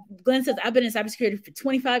 Glenn says, I've been in cybersecurity for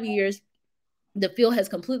 25 years. The field has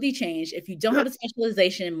completely changed. If you don't have a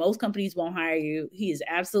specialization, most companies won't hire you. He is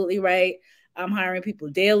absolutely right. I'm hiring people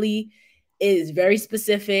daily. It is very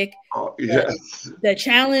specific. Oh, yes. The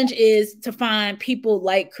challenge is to find people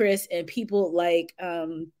like Chris and people like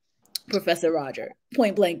Professor Roger,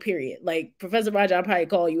 point blank, period. Like, Professor Roger, I'll probably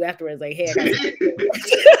call you afterwards, like, hey, I got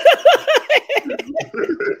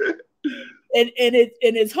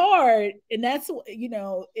it's hard, and that's, you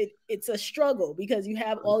know, it's a struggle because you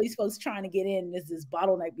have all these folks trying to get in. There's this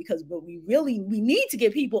bottleneck because what we need to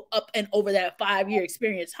get people up and over that 5-year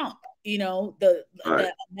experience hump. You know, the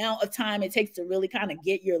amount of time it takes to really kind of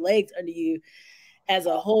get your legs under you as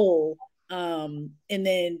a whole. And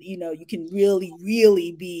then, you know, you can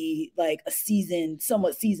really be like a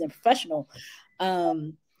somewhat seasoned professional.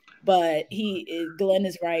 But Glenn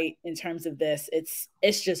is right in terms of this.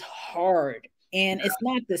 It's just hard, and it's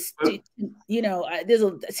not this. You know,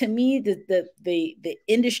 to me the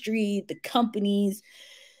industry, the companies,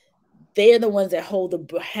 they're the ones that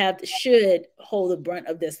should hold the brunt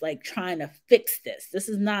of this, like trying to fix this. This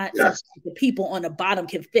is not something the people on the bottom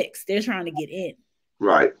can fix. They're trying to get in.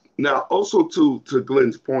 Right. Now, also to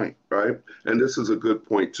Glenn's point, right? And this is a good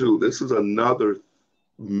point too. This is another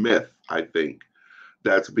myth, I think,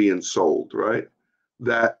 that's being sold, right?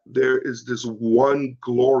 That there is this one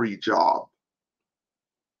glory job,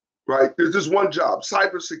 right? There's this one job,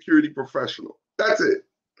 cybersecurity professional. That's it,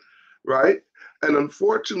 right? And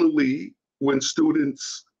unfortunately, when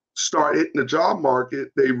students start hitting the job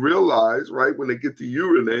market, they realize, right, when they get to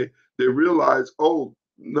you, Renee, they realize, oh,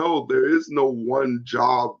 no, there is no one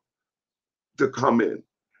job to come in,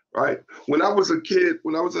 right? When I was a kid,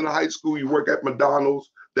 when I was in high school, you work at McDonald's,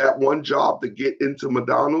 that one job to get into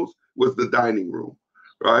McDonald's was the dining room,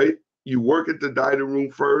 right? You work at the dining room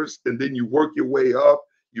first, and then you work your way up.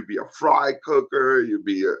 You'd be a fry cooker, you'd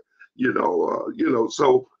be a,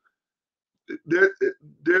 so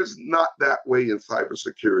there's not that way in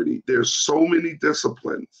cybersecurity. There's so many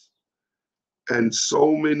disciplines and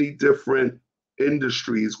so many different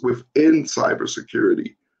industries within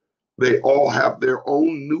cybersecurity. They all have their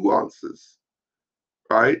own nuances,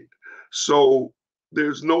 right? So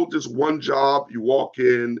there's no just one job. You walk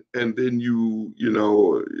in and then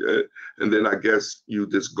and then I guess you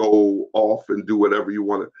just go off and do whatever you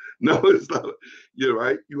want to. No, it's not. You're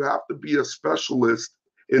right. You have to be a specialist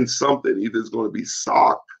in something. Either it's going to be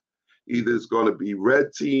SOC, either it's going to be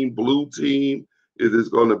red team, blue team. It is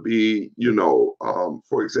going to be,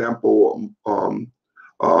 for example,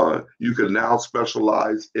 you can now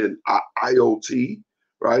specialize in IoT,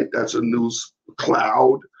 right? That's a new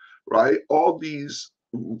cloud, right? All these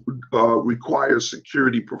require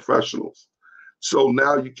security professionals. So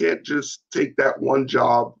now you can't just take that one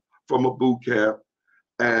job from a boot camp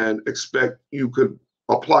and expect you could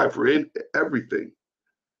apply for everything,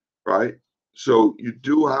 right? So you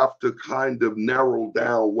do have to kind of narrow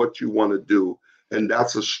down what you want to do. And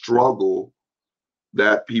that's a struggle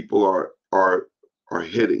that people are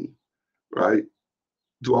hitting, right?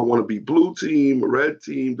 Do I want to be blue team, red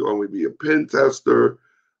team? Do I want to be a pen tester?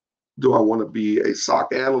 Do I want to be a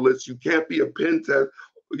SOC analyst? You can't be a pen tester.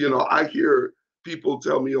 I hear people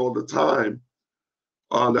tell me all the time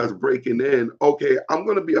that's breaking in. Okay, I'm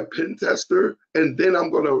going to be a pen tester, and then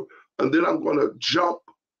I'm going to jump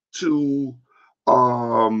to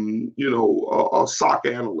a SOC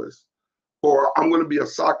analyst, or I'm going to be a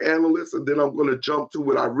SOC analyst, and then I'm going to jump to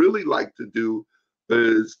what I really like to do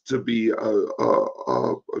is to be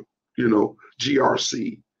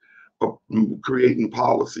GRC, creating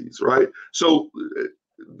policies, right? So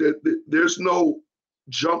there's no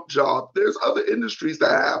jump job. There's other industries that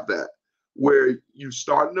have that, where you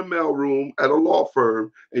start in the mailroom at a law firm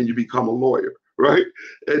and you become a lawyer, right?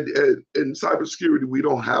 And in cybersecurity, we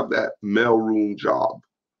don't have that mailroom job,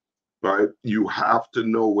 right? You have to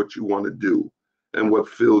know what you want to do and what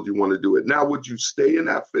field you want to do it. Now, would you stay in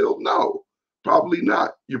that field? No, probably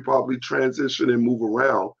not. You probably transition and move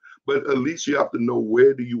around, but at least you have to know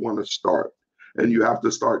where do you want to start, and you have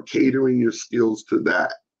to start catering your skills to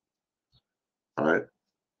that. All right.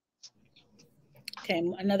 Okay,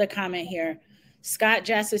 another comment here. Scott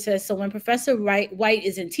Jasser says, so when Professor Whyte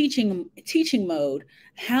is in teaching mode,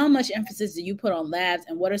 how much emphasis do you put on labs,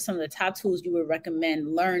 and what are some of the top tools you would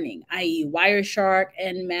recommend learning, i.e. Wireshark,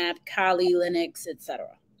 Nmap, Kali, Linux, etc.?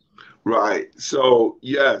 Right. So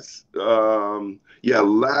yes,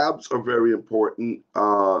 labs are very important.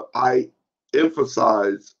 I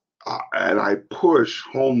emphasize and I push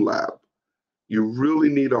home lab. You really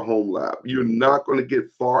need a home lab. You're not going to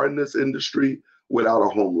get far in this industry without a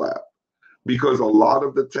home lab, because a lot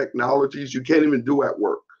of the technologies you can't even do at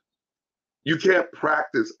work. You can't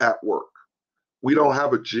practice at work. We don't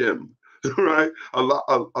have a gym, right? A lot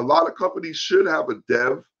of companies should have a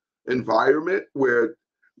dev environment where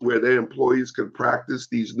their employees can practice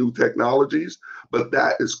these new technologies, but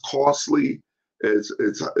that is costly.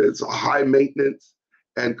 It's a high maintenance,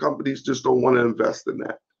 and companies just don't want to invest in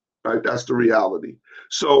that, right? That's the reality.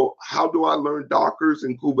 So how do I learn Dockers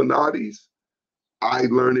and Kubernetes? I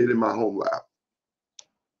learn it in my home lab.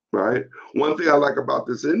 right? One thing I like about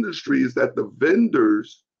this industry is that the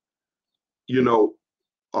vendors, you know,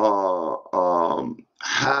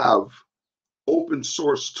 have open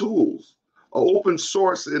source tools. Open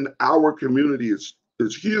source in our community is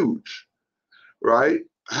huge, right?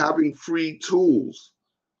 Having free tools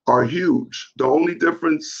are huge. The only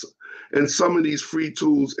difference in some of these free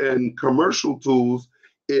tools and commercial tools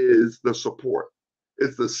is the support.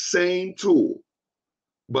 It's the same tool,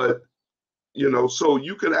 but so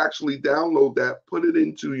you can actually download that, put it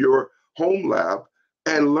into your home lab,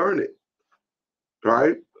 and learn it,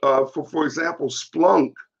 right? For example,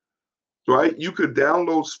 Splunk, right? You could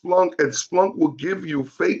download Splunk, and Splunk will give you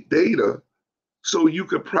fake data so you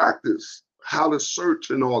could practice how to search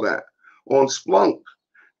and all that on Splunk.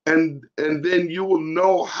 And then you will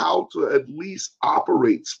know how to at least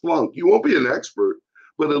operate Splunk. You won't be an expert,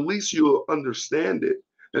 but at least you'll understand it.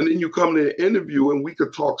 And then you come to an interview and we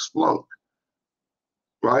could talk Splunk,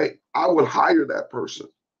 right? I would hire that person,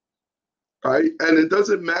 right? And it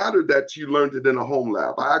doesn't matter that you learned it in a home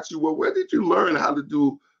lab. I asked you, well, where did you learn how to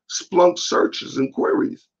do Splunk searches and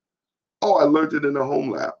queries? Oh, I learned it in a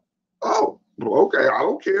home lab. Oh, okay, I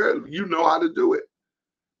don't care. You know how to do it.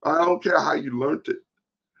 I don't care how you learned it,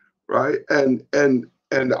 right? And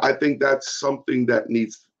I think that's something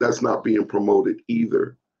that's not being promoted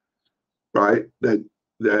either, right? That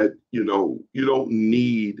you don't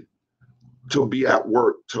need to be at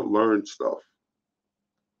work to learn stuff,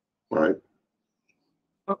 right?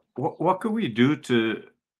 What can we do to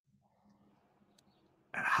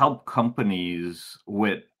help companies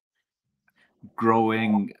with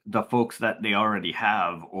growing the folks that they already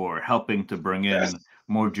have, or helping to bring in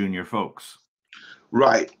more junior folks?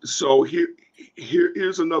 Right. So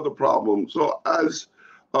here's another problem. So as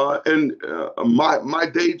my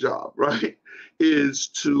day job, right, is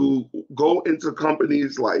to go into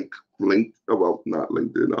companies like not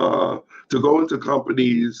LinkedIn, to go into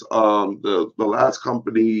companies. The last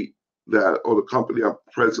company the company I'm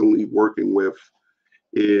presently working with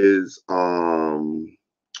is the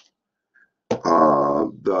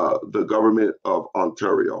government of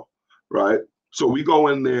Ontario, right? So we go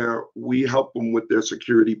in there, we help them with their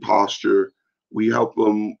security posture, we help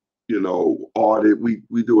them, audit,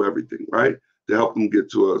 we do everything, right, to help them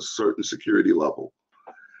get to a certain security level.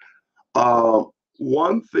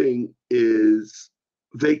 One thing is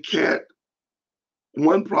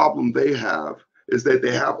one problem they have is that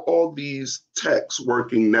they have all these techs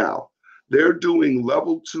working now. They're doing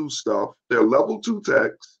level 2 stuff. They're level 2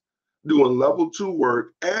 techs doing level 2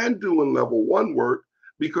 work and doing level 1 work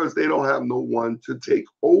because they don't have no one to take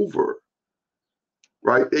over,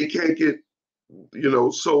 right? They can't get,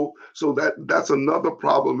 so that's another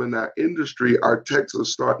problem in that industry. Our techs are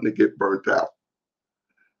starting to get burnt out,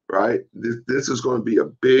 right? This is going to be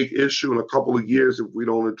a big issue in a couple of years if we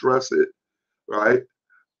don't address it, right?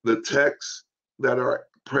 The techs that are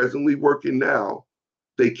presently working now,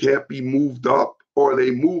 they can't be moved up, or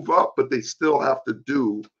they move up, but they still have to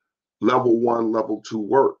do level 1, level 2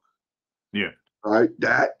 work. Yeah. Right?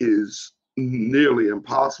 That is nearly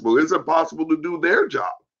impossible. It's impossible to do their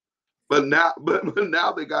job. But now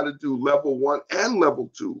they got to do level 1 and level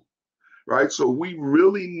 2. Right? So we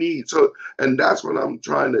really need, and that's what I'm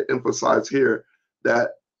trying to emphasize here,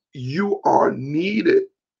 that you are needed.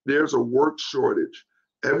 There's a work shortage.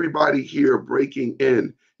 Everybody here breaking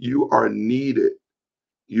in, you are needed.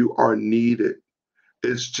 You are needed.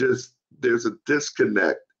 It's just, there's a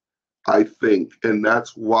disconnect, I think, and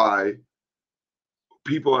that's why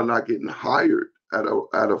people are not getting hired at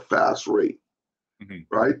a fast rate,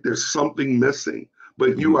 right? There's something missing,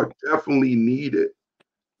 but you are definitely needed.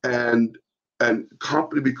 And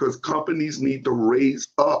because companies need to raise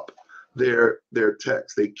up their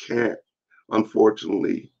techs. They can't,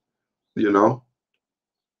 unfortunately, Yeah.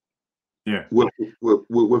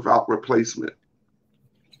 without replacement.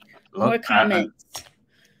 More comments.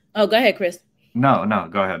 Oh, go ahead, Chris. No,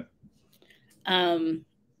 go ahead.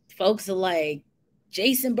 Folks are like,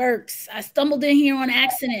 Jason Burks, I stumbled in here on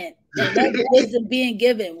accident and love the wisdom being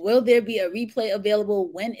given. Will there be a replay available?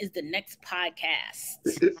 When is the next podcast?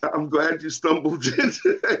 I'm glad you stumbled in. Me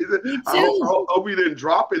too. I hope you didn't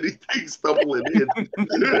drop anything stumbling in.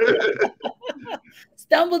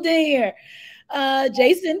 Stumbled in here.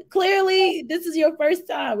 Jason, clearly this is your first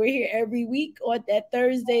time. We're here every week on that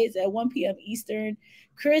Thursdays at 1 p.m. Eastern.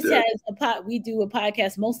 Chris has we do a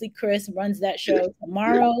podcast. Mostly Chris runs that show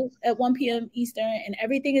tomorrow at 1 p.m. Eastern, and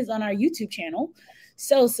everything is on our YouTube channel.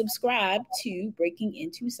 So subscribe to Breaking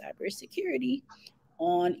Into Cybersecurity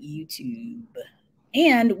on YouTube.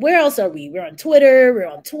 And where else are we? We're on Twitter. We're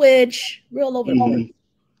on Twitch. We're all over the place.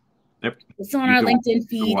 Yep. It's on our LinkedIn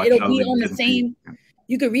feed. It'll be on the same.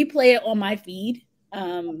 You could replay it on my feed.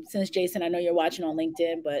 Since Jason, I know you're watching on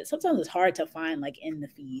LinkedIn, but sometimes it's hard to find like in the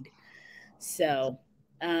feed. So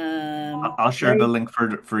I'll share the link for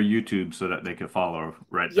YouTube so that they can follow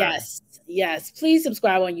right there. Yes. Please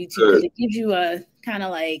subscribe on YouTube because it gives you a kind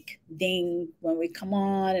of like ding when we come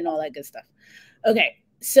on and all that good stuff. Okay,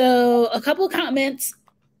 so a couple of comments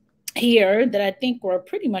here that I think were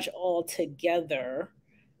pretty much all together.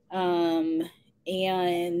 And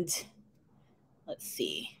let's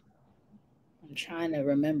see. I'm trying to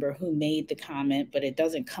remember who made the comment, but it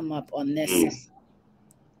doesn't come up on this.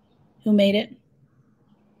 Who made it?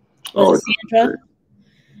 Was it Sandra?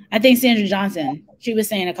 I think Sandra Johnson. She was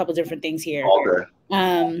saying a couple different things here.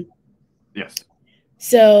 Okay. Yes.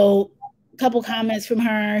 So a couple comments from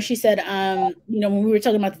her. She said, when we were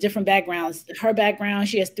talking about the different backgrounds, her background,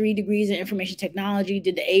 she has 3 degrees in information technology,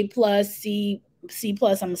 did the A+, C+,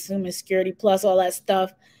 I'm assuming security plus, all that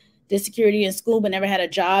stuff. Did security in school, but never had a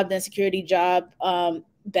job, then security job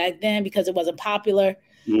back then because it wasn't popular.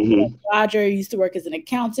 Mm-hmm. Roger used to work as an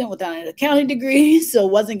accountant without an accounting degree, so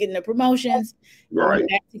wasn't getting the promotions. Right. Went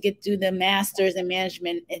back to get through the master's in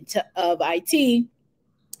management of IT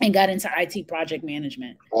and got into IT project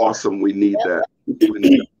management. Awesome. We need that. We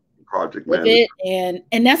need project management.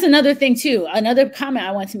 And that's another thing too. Another comment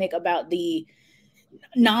I want to make about the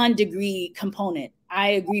non-degree component.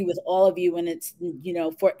 I agree with all of you when it's,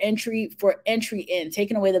 for entry in,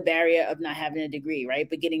 taking away the barrier of not having a degree, right?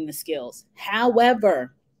 But getting the skills.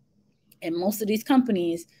 However, in most of these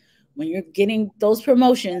companies, when you're getting those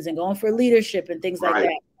promotions and going for leadership and things like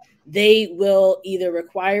that, they will either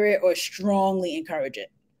require it or strongly encourage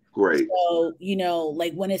it. Great. So,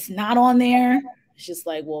 like when it's not on there, it's just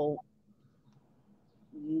like, well,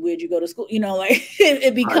 where'd you go to school?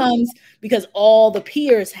 It becomes because all the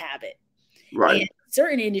peers have it. Right. And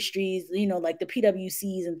certain industries, like the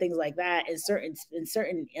PWCs and things like that, in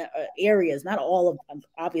certain areas, not all of them,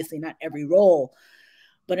 obviously not every role,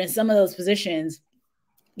 but in some of those positions,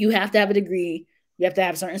 you have to have a degree, you have to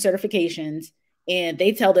have certain certifications, and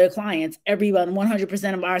they tell their clients, everyone,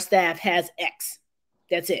 100% of our staff has X.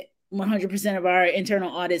 That's it. 100% of our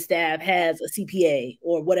internal audit staff has a CPA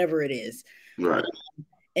or whatever it is. Right.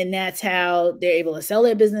 And that's how they're able to sell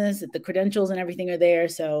their business. The credentials and everything are there.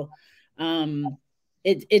 So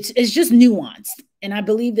it's just nuanced. And I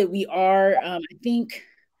believe that we are, I think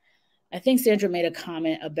Sandra made a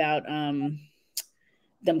comment about them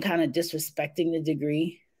kind of disrespecting the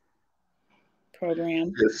degree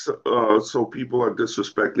program. Yes, so people are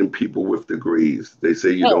disrespecting people with degrees. They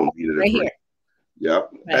say you don't need a degree. Right here.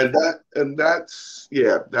 Yep. Right. And that's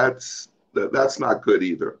not good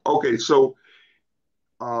either. Okay, so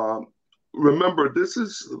remember, this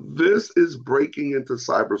is breaking into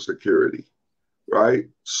cybersecurity, right?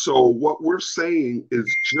 So what we're saying is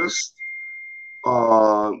just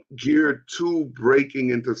geared to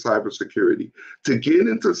breaking into cybersecurity. To get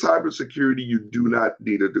into cybersecurity, you do not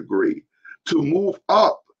need a degree. To move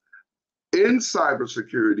up in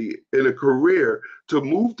cybersecurity in a career, to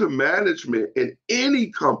move to management in any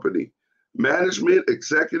company, management,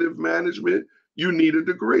 executive management, you need a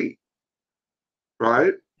degree,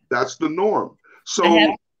 right? That's the norm. So,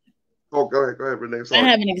 go ahead, Renee. Sorry. I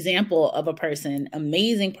have an example of a person,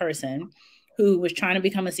 amazing person, who was trying to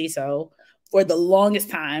become a CISO for the longest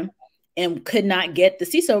time and could not get the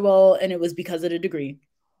CISO role, and it was because of the degree.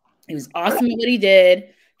 He was awesome at what he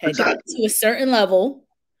did, had gotten to a certain level,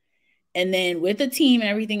 and then with the team and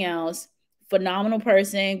everything else, phenomenal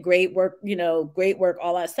person, great work,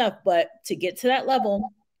 all that stuff. But to get to that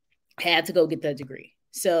level, had to go get that degree.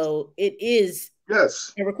 So it is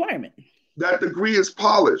a requirement. That degree is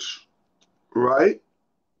polish, right?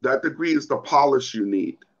 That degree is the polish you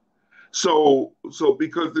need. So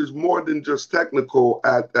because there's more than just technical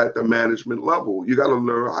at the management level. You got to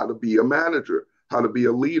learn how to be a manager, how to be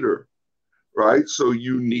a leader, right? So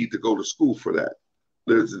you need to go to school for that.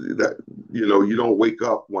 There's that, you don't wake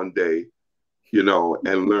up one day,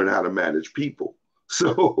 and learn how to manage people.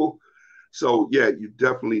 So yeah, you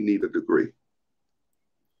definitely need a degree.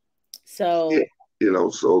 So,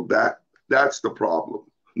 so that's the problem.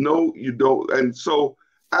 No, you don't. And so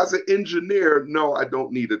as an engineer, no, I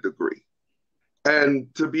don't need a degree.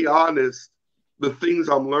 And to be honest, the things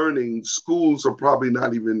I'm learning, schools are probably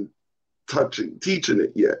not even teaching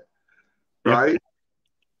it yet, right?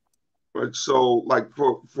 Right. So like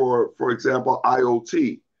for example,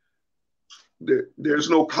 IoT, there's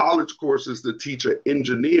no college courses to teach an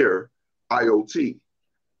engineer IoT,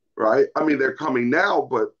 right? I mean, they're coming now,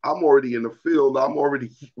 but I'm already in the field.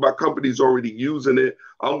 My company's already using it.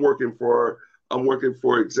 I'm working for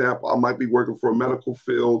example, I might be working for a medical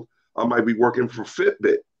field. I might be working for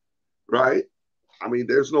Fitbit, right? I mean,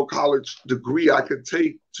 there's no college degree I could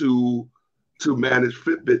take to manage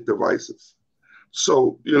Fitbit devices.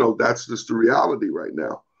 So, that's just the reality right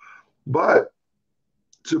now. But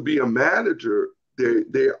to be a manager,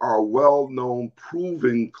 they are well-known,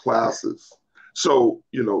 proven classes. So,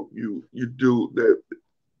 you do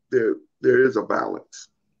there is a balance.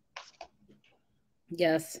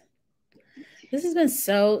 Yes. This has been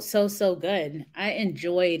so good. I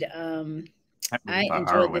enjoyed this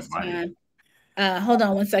time. Hold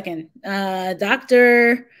on one second.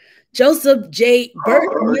 Dr. Joseph J.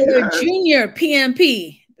 Burt Miller Jr.,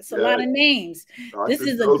 PMP. That's a lot of names. Dr. This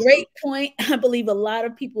is a great point. I believe a lot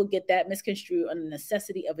of people get that misconstrued on the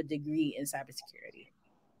necessity of a degree in cybersecurity.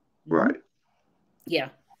 Right. Yeah.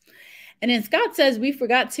 And then Scott says we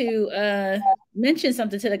forgot to mention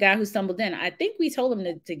something to the guy who stumbled in. I think we told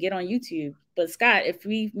him to get on YouTube. But Scott, if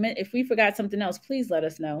we forgot something else, please let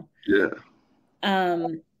us know. Yeah.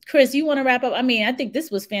 Chris, you want to wrap up? I mean, I think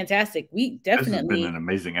this was fantastic. We definitely. This has been an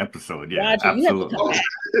amazing episode. Yeah, Roger, absolutely. You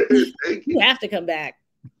have to come back. You have to come back.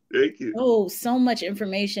 Thank you. Oh, so much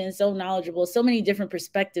information, so knowledgeable, so many different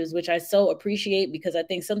perspectives, which I so appreciate, because I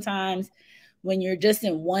think sometimes when you're just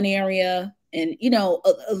in one area and,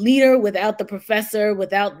 a leader without the professor,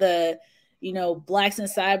 without the, Blacks in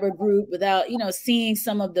Cyber group, without, seeing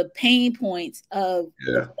some of the pain points of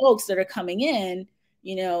the folks that are coming in,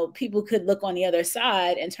 people could look on the other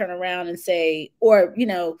side and turn around and say, or,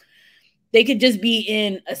 they could just be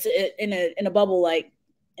in a bubble, like,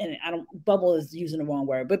 and bubble is using the wrong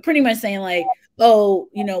word, but pretty much saying like, oh,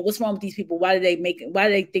 what's wrong with these people? Why do they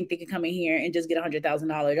think they can come in here and just get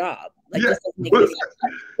 $100,000 job? Like, this doesn't make any sense.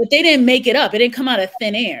 But they didn't make it up. It didn't come out of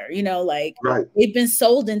thin air, like they've been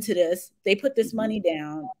sold into this. They put this money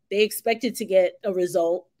down. They expected to get a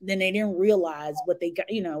result. Then they didn't realize what they got,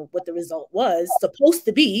 what the result was supposed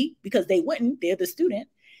to be, because they wouldn't, they're the student.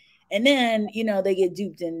 And then, they get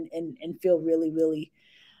duped and feel really, really,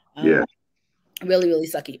 really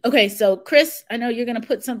sucky. Okay, so Chris, I know you're gonna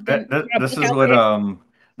put something.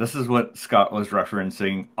 This is what Scott was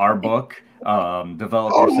referencing. Our book,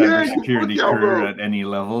 Develop Your Cybersecurity Career at Any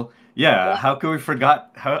Level. Yeah, how could we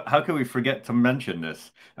forget to mention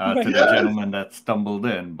this to the gentleman that stumbled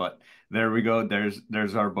in? But there we go.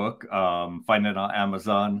 There's our book. Find it on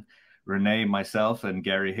Amazon. Renee, myself, and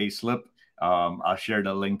Gary Hayslip. I'll share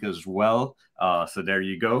the link as well. So there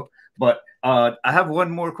you go. But I have one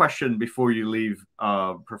more question before you leave,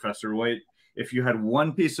 Professor Whyte. If you had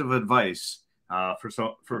one piece of advice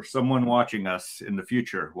for someone watching us in the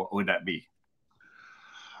future, what would that be?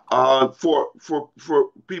 For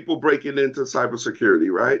people breaking into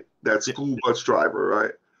cybersecurity, right? That school bus driver,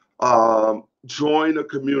 right? Join a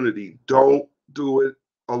community. Don't do it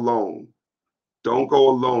alone. Don't go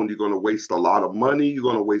alone. You're going to waste a lot of money. You're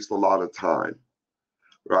going to waste a lot of time,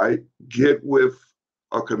 right? Get with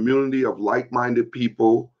a community of like-minded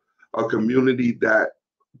people, a community that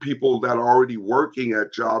people that are already working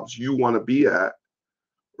at jobs you want to be at,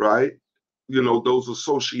 right? Those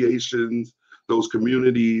associations, those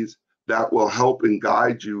communities that will help and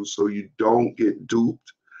guide you so you don't get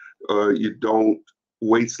duped, you don't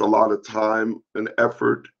waste a lot of time and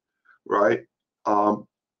effort, right?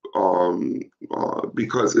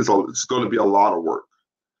 Because it's going to be a lot of work.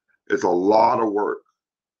 It's a lot of work.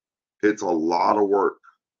 It's a lot of work,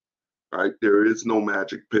 right? There is no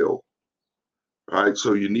magic pill, right?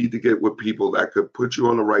 So you need to get with people that could put you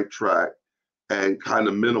on the right track and kind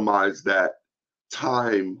of minimize that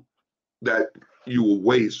time that you will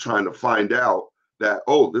waste trying to find out that,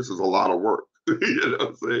 oh, this is a lot of work. You know what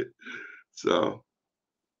I'm saying? So.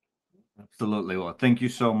 Absolutely. Well, thank you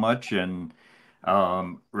so much. And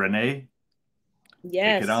Renee,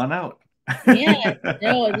 take it on out. Yeah,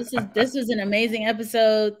 no, this was an amazing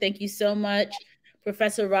episode. Thank you so much,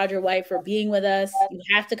 Professor Roger Whyte, for being with us. You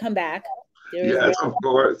have to come back. Yes, of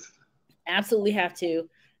course. Absolutely have to.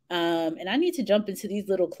 And I need to jump into these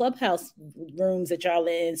little clubhouse rooms that y'all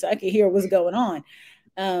in so I can hear what's going on.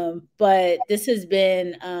 But this has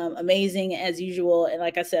been amazing as usual. And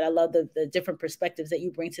like I said, I love the different perspectives that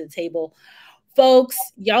you bring to the table. Folks,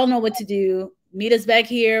 y'all know what to do. Meet us back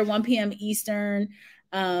here, 1 p.m. Eastern.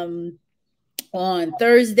 On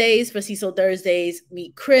Thursdays for CISO Thursdays.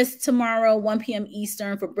 Meet Chris tomorrow, 1 p.m.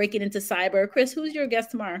 Eastern, for Breaking Into Cyber. Chris, who's your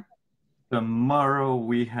guest tomorrow? Tomorrow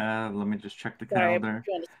we have, let me just check the calendar. I put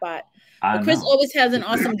you on the spot. But Chris always has an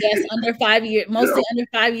awesome guest under 5 years, mostly under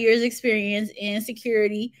 5 years experience in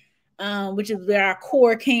security, which is where our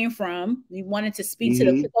core came from. We wanted to speak to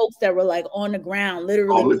the folks that were like on the ground,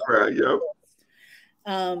 literally. On the ground, yep.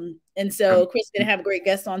 And so Chris is going to have a great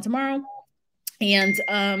guest on tomorrow. And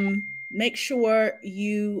make sure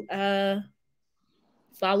you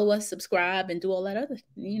follow us, subscribe, and do all that other,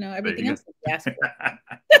 everything else that we ask for.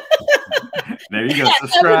 There you go.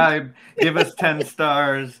 Subscribe, give us 10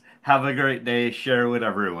 stars. Have a great day. Share with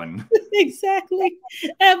everyone. Exactly.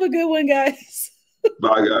 Have a good one, guys.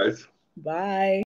 Bye, guys. Bye.